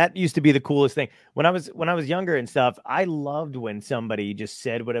that used to be the coolest thing. When I was younger and stuff, I loved when somebody just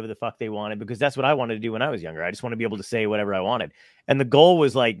said whatever the fuck they wanted, because that's what I wanted to do when I was younger. I just want to be able to say whatever I wanted. And the goal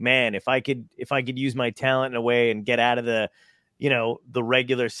was like, man, if I could use my talent in a way and get out of the, you know, the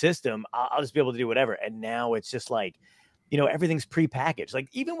regular system, I'll just be able to do whatever. And now it's just like, you know, everything's prepackaged. Like,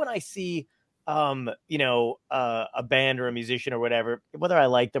 even when I see, you know, a band or a musician or whatever, whether I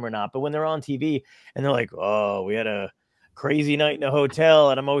like them or not, but when they're on TV and they're like, oh, we had a crazy night in a hotel,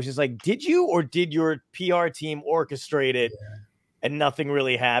 and I'm always just like, did you, or did your PR team orchestrate it and nothing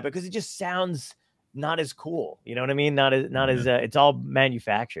really happened? Because it just sounds not as cool. You know what I mean? Not as it's all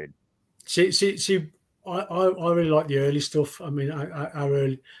manufactured. See, I really like the early stuff. I mean,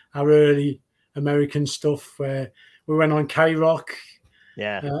 our early American stuff, where we went on K-Rock,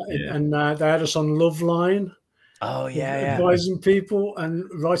 and they had us on Love Line. Oh yeah, advising people, and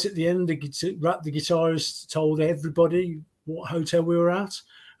right at the end, the guitarist told everybody what hotel we were at,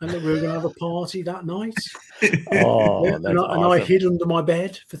 and that we were going to have a party that night. Oh, and I hid under my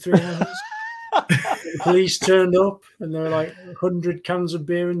bed for 3 hours. The police turned up, and there were like 100 cans of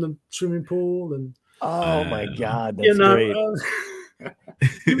beer in the swimming pool, and oh my god, that's great.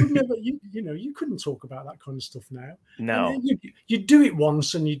 You would never, you couldn't talk about that kind of stuff now. No, you'd do it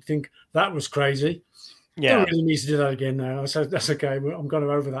once, and you'd think that was crazy. Yeah, don't really need to do that again now. So that's okay. I'm kind of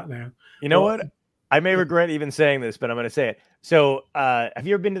over that now. You know what? I may regret even saying this, but I'm going to say it. So, have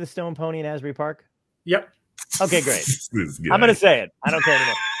you ever been to the Stone Pony in Asbury Park? Yep. Okay, great. I'm going to say it. I don't care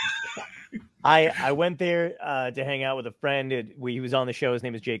anymore. I went there to hang out with a friend. He was on the show. His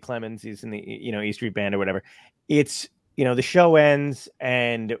name is Jake Clemens. He's in the E Street Band or whatever. It's, the show ends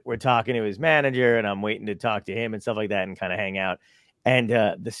and we're talking to his manager, and I'm waiting to talk to him and stuff like that and kind of hang out. And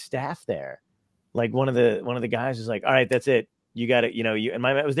the staff there, like one of the guys was like, all right, that's it. You got to, and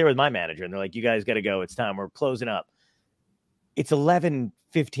I was there with my manager, and they're like, you guys got to go. It's time. We're closing up. It's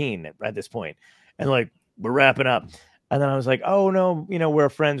 11:15 at this point, and like, we're wrapping up. And then I was like, oh no, we're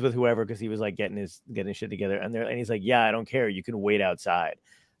friends with whoever, because he was like getting his shit together. And he's like, yeah, I don't care. You can wait outside.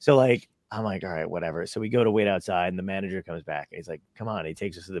 So like, I'm like, all right, whatever. So we go to wait outside, and the manager comes back, and he's like, come on. He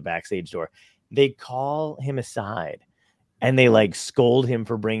takes us to the backstage door. They call him aside, and they like scold him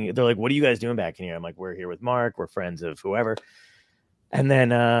for bringing. They're like, what are you guys doing back in here? I'm like, we're here with Mark. We're friends of whoever. And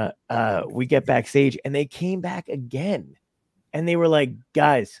then we get backstage, and they came back again. And they were like,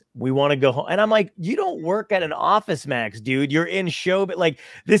 guys, we want to go home. And I'm like, you don't work at an office, Max, dude. You're in show. But like,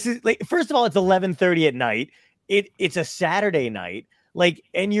 this is like, first of all, it's 11:30 at night. It's a Saturday night. Like,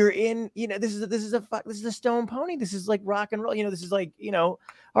 and you're in, this is a Stone Pony. This is like rock and roll. This is like,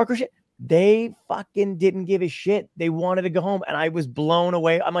 hardcore shit. They fucking didn't give a shit. They wanted to go home. And I was blown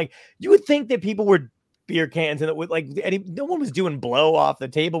away. I'm like, you would think that people were beer cans, and it would like, no one was doing blow off the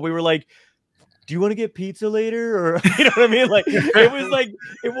table. We were like, do you want to get pizza later? Or, you know what I mean? Like, it was like,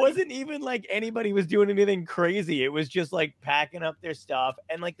 it wasn't even like anybody was doing anything crazy. It was just like packing up their stuff.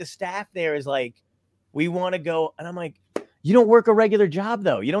 And like the staff there is like, we want to go. And I'm like, you don't work a regular job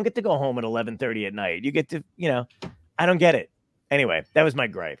though. You don't get to go home at 11:30 at night. You get to, I don't get it. Anyway, that was my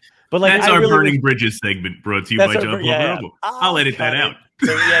gripe. But like, that's our Burning Bridges segment, brought to you by Jonn Penney. Yeah. I'll edit that out.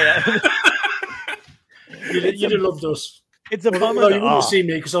 You'd have loved us. It's a bummer. No, you wouldn't have seen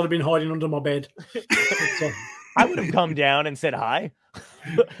me, because I'd have been hiding under my bed. I would have come down and said hi.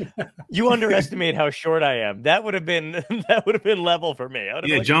 You underestimate how short I am. That would have been level for me.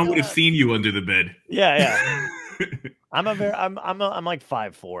 Yeah, like, John would have seen you under the bed. Yeah. I'm like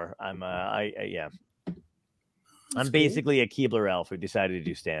 5'4". I'm basically a Keebler elf who decided to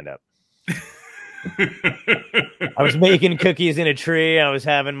do stand up. I was making cookies in a tree. I was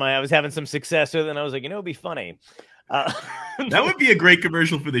having some success with it, and I was like, it'd be funny. That would be a great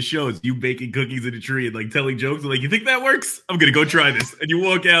commercial for the show. Is you baking cookies in a tree and like telling jokes. And, like, you think that works? I'm gonna go try this. And you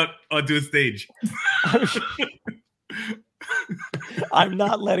walk out onto a stage. I'm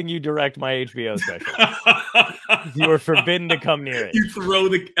not letting you direct my HBO special. You are forbidden to come near it. You throw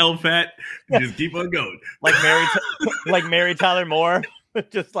the elf hat and just keep on going. Like Mary Tyler Moore.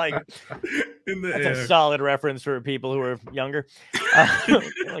 Just like In the that's air. a solid reference for people who are younger.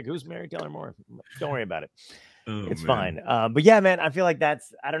 Like, who's Mary Tyler Moore? Don't worry about it. Oh, It's man. fine. But yeah, man, I feel like I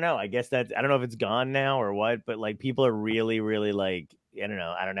don't know. I guess I don't know if it's gone now or what, but like people are really, really like, I don't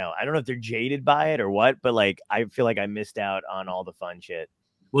know. I don't know if they're jaded by it or what, but like I feel like I missed out on all the fun shit.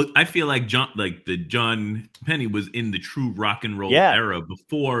 Well, I feel like Jonn Penney was in the true rock and roll era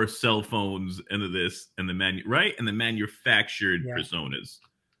before cell phones and the manufactured personas.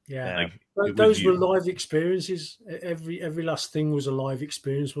 Yeah, like those were live experiences. Every last thing was a live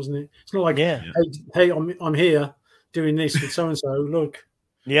experience, wasn't it? It's not like, hey, I'm here doing this with so and so. Look,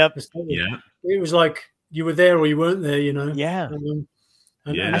 yep, yeah. It was like you were there or you weren't there, you know. Yeah,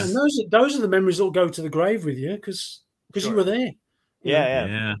 and those are the memories that'll go to the grave with you because you were there.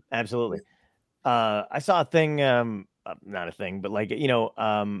 Yeah, absolutely. I saw a thing, not a thing, but like, you know,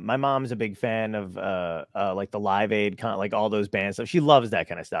 my mom's a big fan of like the Live Aid, like all those band stuff. She loves that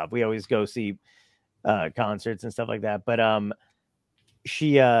kind of stuff. We always go see concerts and stuff like that. But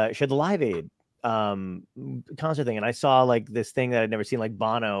she had the Live Aid concert thing, and I saw like this thing that I'd never seen. Like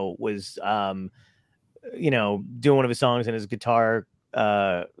Bono was, you know, doing one of his songs, and his guitar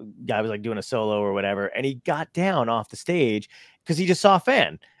guy was like doing a solo or whatever, and he got down off the stage because he just saw a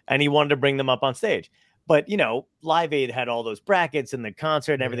fan and he wanted to bring them up on stage. But you know, Live Aid had all those brackets and the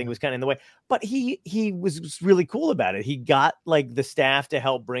concert and everything was kind of in the way. But he was really cool about it. He got like the staff to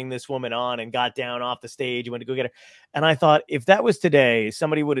help bring this woman on and got down off the stage and went to go get her. And I thought, if that was today,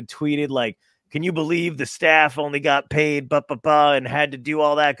 somebody would have tweeted like, "Can you believe the staff only got paid and had to do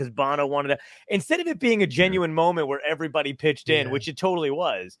all that because Bono wanted to," instead of it being a genuine moment where everybody pitched in, which it totally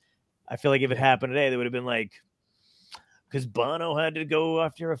was. I feel like if it happened today, they would have been like, because Bono had to go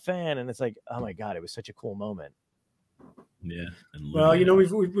after a fan, and it's like, oh my god, it was such a cool moment. Yeah. Well, you know,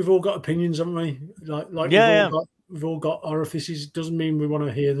 we've all got opinions, haven't we? Like we've all got orifices. Doesn't mean we want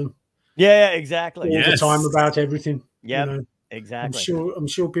to hear them. Yeah, exactly. All the time about everything. Yeah, you know? Exactly. I'm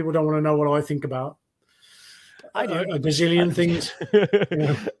sure people don't want to know what I think about. I do. A gazillion things.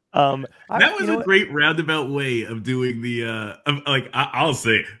 That was a great roundabout way of doing the like I'll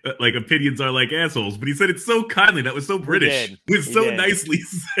say like opinions are like assholes, but he said it so kindly. That was so British. It was so nicely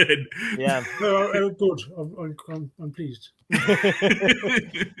said. Yeah. Good. I'm pleased.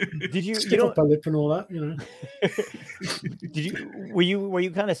 Did you stick up a lip and all that? You know. Were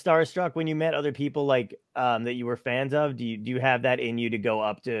you kind of starstruck when you met other people like that you were fans of? Do you have that in you to go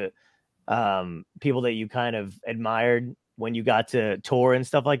up to people that you kind of admired when you got to tour and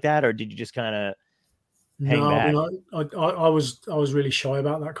stuff like that, or did you just kind of hang back? I mean, I was really shy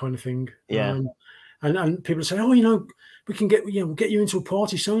about that kind of thing. Yeah, and people say, "Oh, you know, we can get we'll get you into a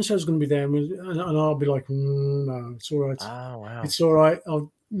party. So and so's going to be there," and I'll be like, "No, it's all right. Oh, wow. It's all right."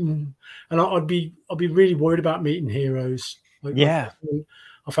 And I'd be really worried about meeting heroes. Like, I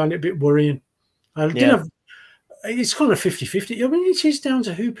found it a bit worrying. I didn't have. It's kind of 50-50. I mean, it is down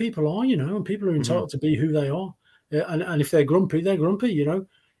to who people are, you know, and people are entitled to be who they are. And if they're grumpy, you know,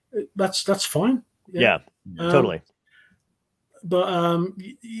 that's fine. Yeah, totally. But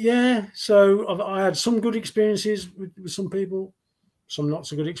yeah, so I had some good experiences with some people, some not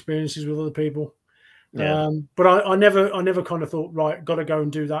so good experiences with other people. Yeah. But I never kind of thought, right, got to go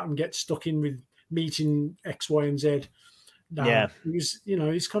and do that and get stuck in with meeting X, Y, and Z. No, it was, you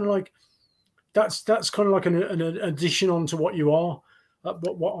know, it's kind of like that's kind of like an addition onto what you are.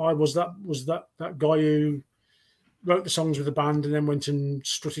 What I was that guy who wrote the songs with the band and then went and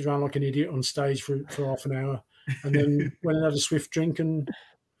strutted around like an idiot on stage for half an hour, and then went and had a swift drink, and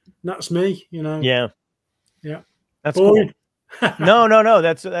that's me, you know. Yeah, that's boring. Cool. No,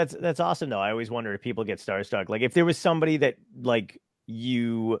 that's awesome though. I always wonder if people get starstruck. Like if there was somebody that like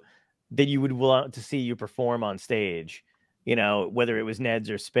you would want to see you perform on stage, you know, whether it was Ned's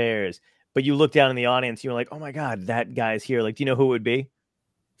or Spairs, but you look down in the audience, you're like, oh my god, that guy's here. Like, do you know who it would be?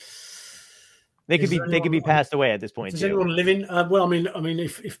 They could be passed away at this point. Is anyone living? Well, I mean,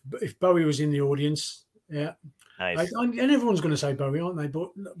 if Bowie was in the audience, yeah, nice. And everyone's going to say Bowie, aren't they? But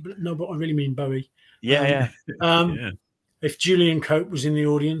I really mean Bowie. Yeah. If Julian Cope was in the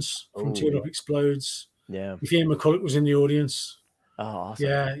audience from Teardrop Explodes, if Ian McCulloch was in the audience, awesome.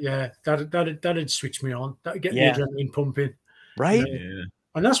 Yeah, that'd switch me on. That'd get the adrenaline pumping, right?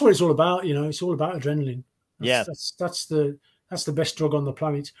 And that's what it's all about. You know, it's all about adrenaline. That's the best drug on the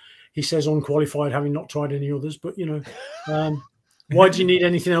planet. he says unqualified, having not tried any others. But why do you need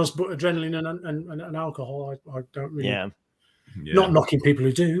anything else but adrenaline and alcohol? I don't really. Yeah. Not knocking people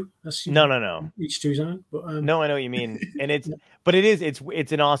who do. That's, no. Each to his own. But no, I know what you mean, and it's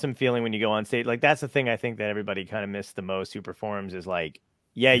an awesome feeling when you go on stage. Like that's the thing I think that everybody kind of missed the most who performs is like,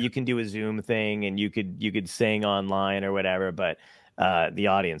 yeah, you can do a Zoom thing and you could sing online or whatever, but the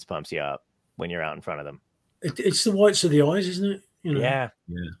audience pumps you up when you're out in front of them. It's the whites of the eyes, isn't it? Yeah.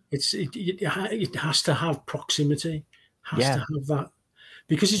 It has to have proximity. Has to have that,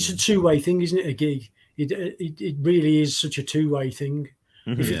 because it's a two-way thing, isn't it? A gig. It really is such a two-way thing.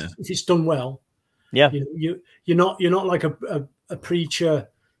 If it's done well, you're not like a preacher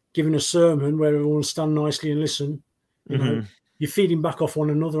giving a sermon where everyone stand nicely and listen. You know, you're feeding back off one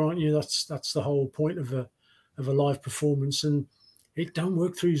another, aren't you? That's the whole point of a live performance, and it don't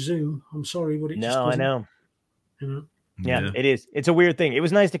work through Zoom. I'm sorry, but it just doesn't. I know. Yeah, it is. It's a weird thing. It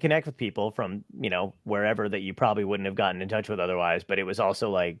was nice to connect with people from, wherever that you probably wouldn't have gotten in touch with otherwise, but it was also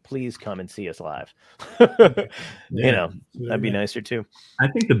like, please come and see us live. That'd be nicer too. I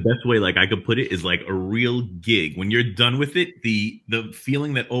think the best way, like I could put it, is like a real gig. When you're done with it, the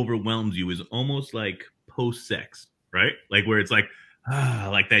feeling that overwhelms you is almost like post-sex, right? Like where it's like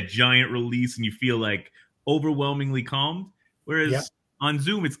that giant release and you feel like overwhelmingly calmed. Whereas on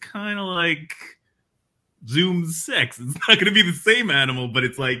Zoom, it's kind of like Zoom sex. It's not going to be the same animal, but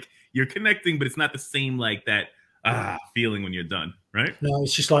it's like you're connecting, but it's not the same like that feeling when you're done, right? No,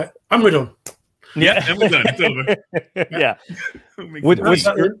 it's just like, and we're done. Yeah, and we're done. It's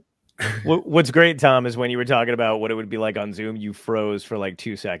over. What's great, Tom, is when you were talking about what it would be like on Zoom, you froze for like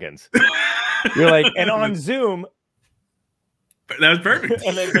 2 seconds. You're like, and on Zoom, that was perfect.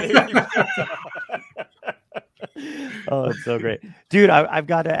 And then, oh, it's so great, dude. I've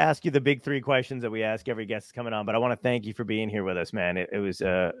got to ask you the big 3 questions that we ask every guest coming on, but I want to thank you for being here with us, man. It was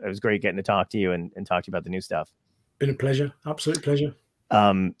great getting to talk to you and talk to you about the new stuff. Been a pleasure, absolute pleasure.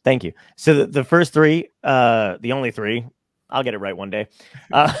 Thank you. So the first 3, the only 3, I'll get it right one day,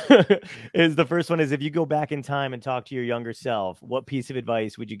 is the first one is, if you go back in time and talk to your younger self, what piece of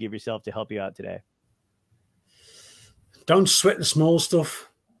advice would you give yourself to help you out today? Don't sweat the small stuff.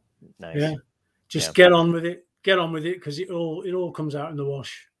 Nice. Yeah. Just get on with it. Get on with it, because it all comes out in the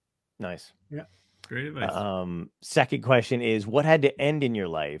wash. Nice. Yeah. Great advice. Second question is, what had to end in your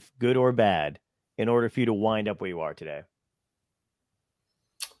life, good or bad, in order for you to wind up where you are today?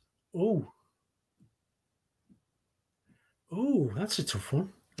 Oh, that's a tough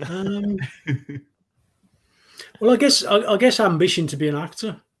one. Well, I guess ambition to be an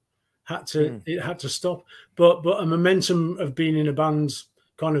actor it had to stop, but a momentum of being in a band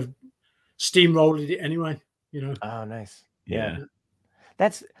kind of steamrolled it anyway. Oh, nice. Yeah.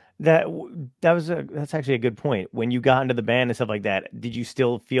 That's actually a good point. When you got into the band and stuff like that, did you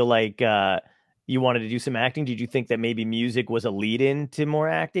still feel like you wanted to do some acting? Did you think that maybe music was a lead-in to more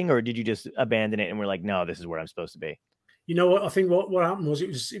acting, or did you just abandon it and were like, no, this is where I'm supposed to be? You know what? I think what happened was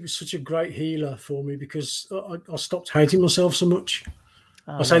it was such a great healer for me, because I stopped hating myself so much.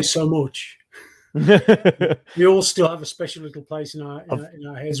 I say so much. We all still have a special little place in our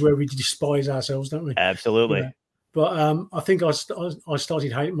heads where we despise ourselves, don't we? Absolutely. But I think I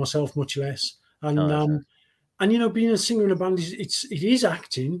started hating myself much less, and being a singer in a band it is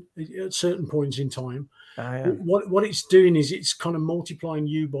acting at certain points in time. What it's doing is it's kind of multiplying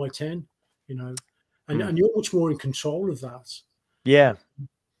you by 10, and you're much more in control of that. Yeah.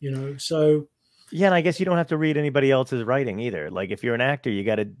 So. Yeah, and I guess you don't have to read anybody else's writing either. Like if you're an actor, you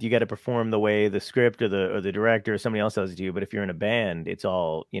gotta perform the way the script or the director or somebody else tells you to. But if you're in a band, it's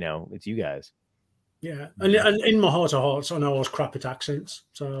all it's you guys. Yeah, and in my heart of hearts, I know I was crap at accents,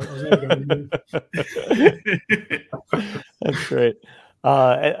 so I was never going to. That's great.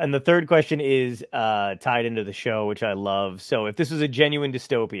 And the third question is tied into the show, which I love. So if this was a genuine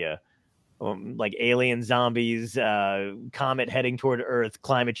dystopia, like alien, zombies, comet heading toward Earth,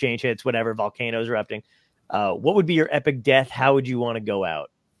 climate change hits, whatever, volcanoes erupting, what would be your epic death? How would you want to go out?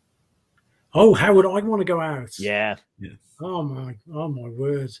 Oh, how would I want to go out? Yeah. Yes. Oh my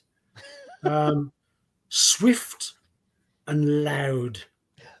word. Swift and loud.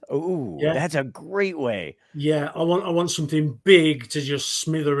 Oh, yeah. That's a great way. Yeah, I want something big to just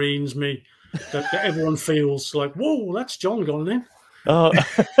smithereens me, that everyone feels like, whoa, that's John gone then. Oh,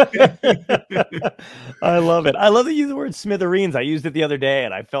 I love it. I love that you use the word smithereens. I used it the other day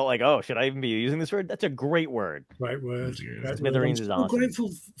and I felt like, oh, should I even be using this word? That's a great word. Great word. Smithereens is awesome. I'm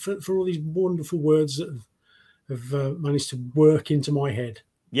grateful for all these wonderful words that have managed to work into my head.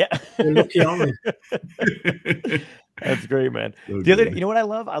 Yeah. We're lucky, aren't we? That's great, man. So the other, you know what I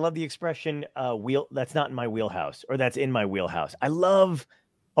love? I love the expression that's not in my wheelhouse, or that's in my wheelhouse. I love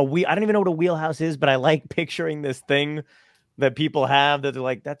I don't even know what a wheelhouse is, but I like picturing this thing that people have that they're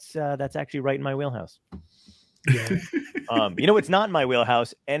like, that's actually right in my wheelhouse. Yeah. You know, it's not in my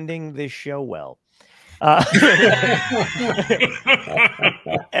wheelhouse. Ending this show well. I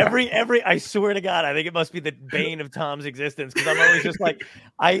swear to God, I think it must be the bane of Tom's existence, because I'm always just like,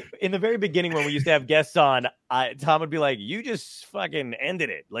 in the very beginning when we used to have guests on, Tom would be like, "You just fucking ended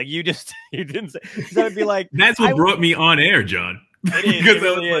it. Like you didn't say." So I'd be like, "That's what brought me on air, John." Because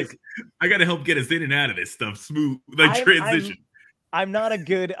I was like, I got to help get us in and out of this stuff smooth, like transition. I'm not a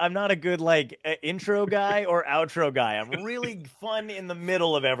good like intro guy or outro guy. I'm really fun in the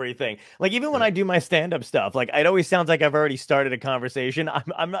middle of everything. Like even when I do my stand-up stuff, like it always sounds like I've already started a conversation.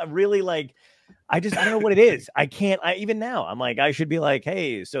 I'm not really like, I don't know what it is. Even now I'm like, I should be like,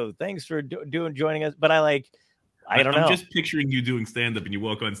 hey, so thanks for joining us. But I don't know. I'm just picturing you doing stand-up and you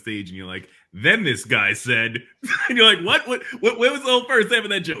walk on stage and you're like, then this guy said, and you're like, what was the whole first half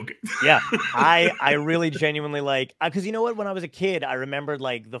of that joke? Yeah, I really genuinely like, because you know what, when I was a kid, I remembered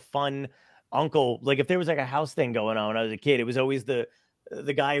like the fun uncle, like if there was like a house thing going on when I was a kid, it was always the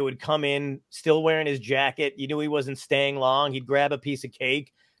guy who would come in still wearing his jacket. You knew he wasn't staying long. He'd grab a piece of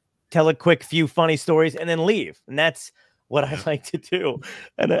cake, tell a quick few funny stories, and then leave. And that's what I like to do.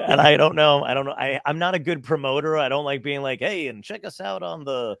 And I don't know. I'm not a good promoter. I don't like being like, hey, and check us out on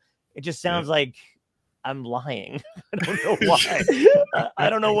the, it just sounds like I'm lying. I don't know why. I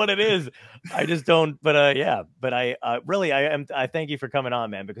don't know what it is. I just don't, but yeah, but I thank you for coming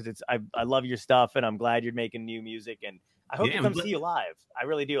on, man, because I love your stuff and I'm glad you're making new music and I hope to come see you live. I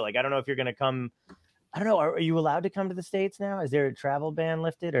really do. Like, I don't know if you're going to come. I don't know. Are you allowed to come to the States now? Is there a travel ban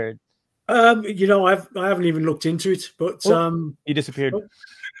lifted or? You know, I haven't even looked into it, but he disappeared.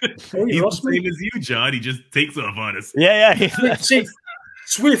 He's the same as you, John. He just takes off on us. Yeah. See,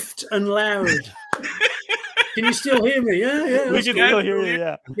 swift and loud. Can you still hear me? Yeah. We can still hear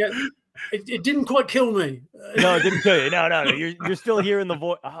you. Yeah. It didn't quite kill me. No, it didn't kill you. No. You're still hearing the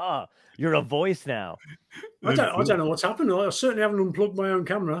voice. You're a voice now. I don't know what's happened. I certainly haven't unplugged my own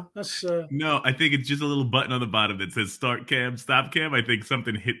camera. That's no, I think it's just a little button on the bottom that says start cam, stop cam. I think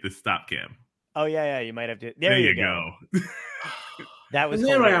something hit the stop cam. Oh yeah. You might have to. There you go. That was. And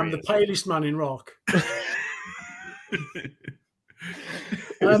there I am, the palest man in rock. It's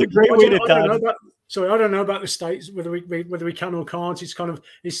a great way to die. I don't know about the States, whether we can or can't. It's kind of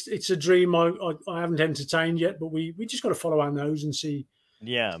it's a dream I haven't entertained yet, but we just got to follow our nose and see.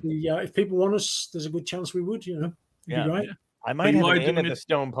 Yeah. If people want us, there's a good chance we would. It'd be great. I might have an in at the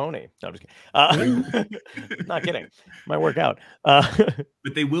Stone Pony. No, I'm just kidding. Not kidding. Might work out. But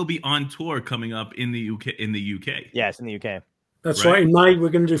they will be on tour coming up in the UK. Yes, in the UK. That's right. In May, we're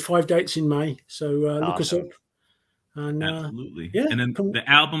going to do 5 dates in May. So look us up. And absolutely. Yeah. And then the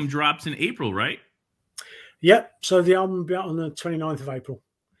album drops in April, right? Yeah. So the album will be out on the 29th of April.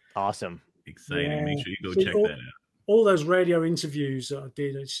 Awesome. Exciting. Yeah. Make sure you go check that out. All those radio interviews that I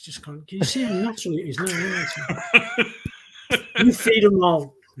did, it's just kind of, can you see how natural it is now? You feed them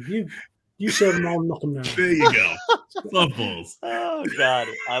all. You serve them all, knock them down. There you go. Love balls. Oh, God.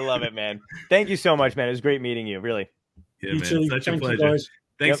 I love it, man. Thank you so much, man. It was great meeting you, really. Yeah, man. Too. Such a pleasure.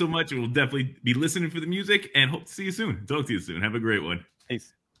 Thanks so much. We'll definitely be listening for the music and hope to see you soon. Talk to you soon. Have a great one.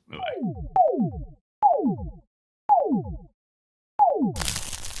 Peace. Bye-bye.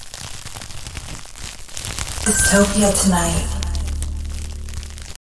 Dystopia tonight.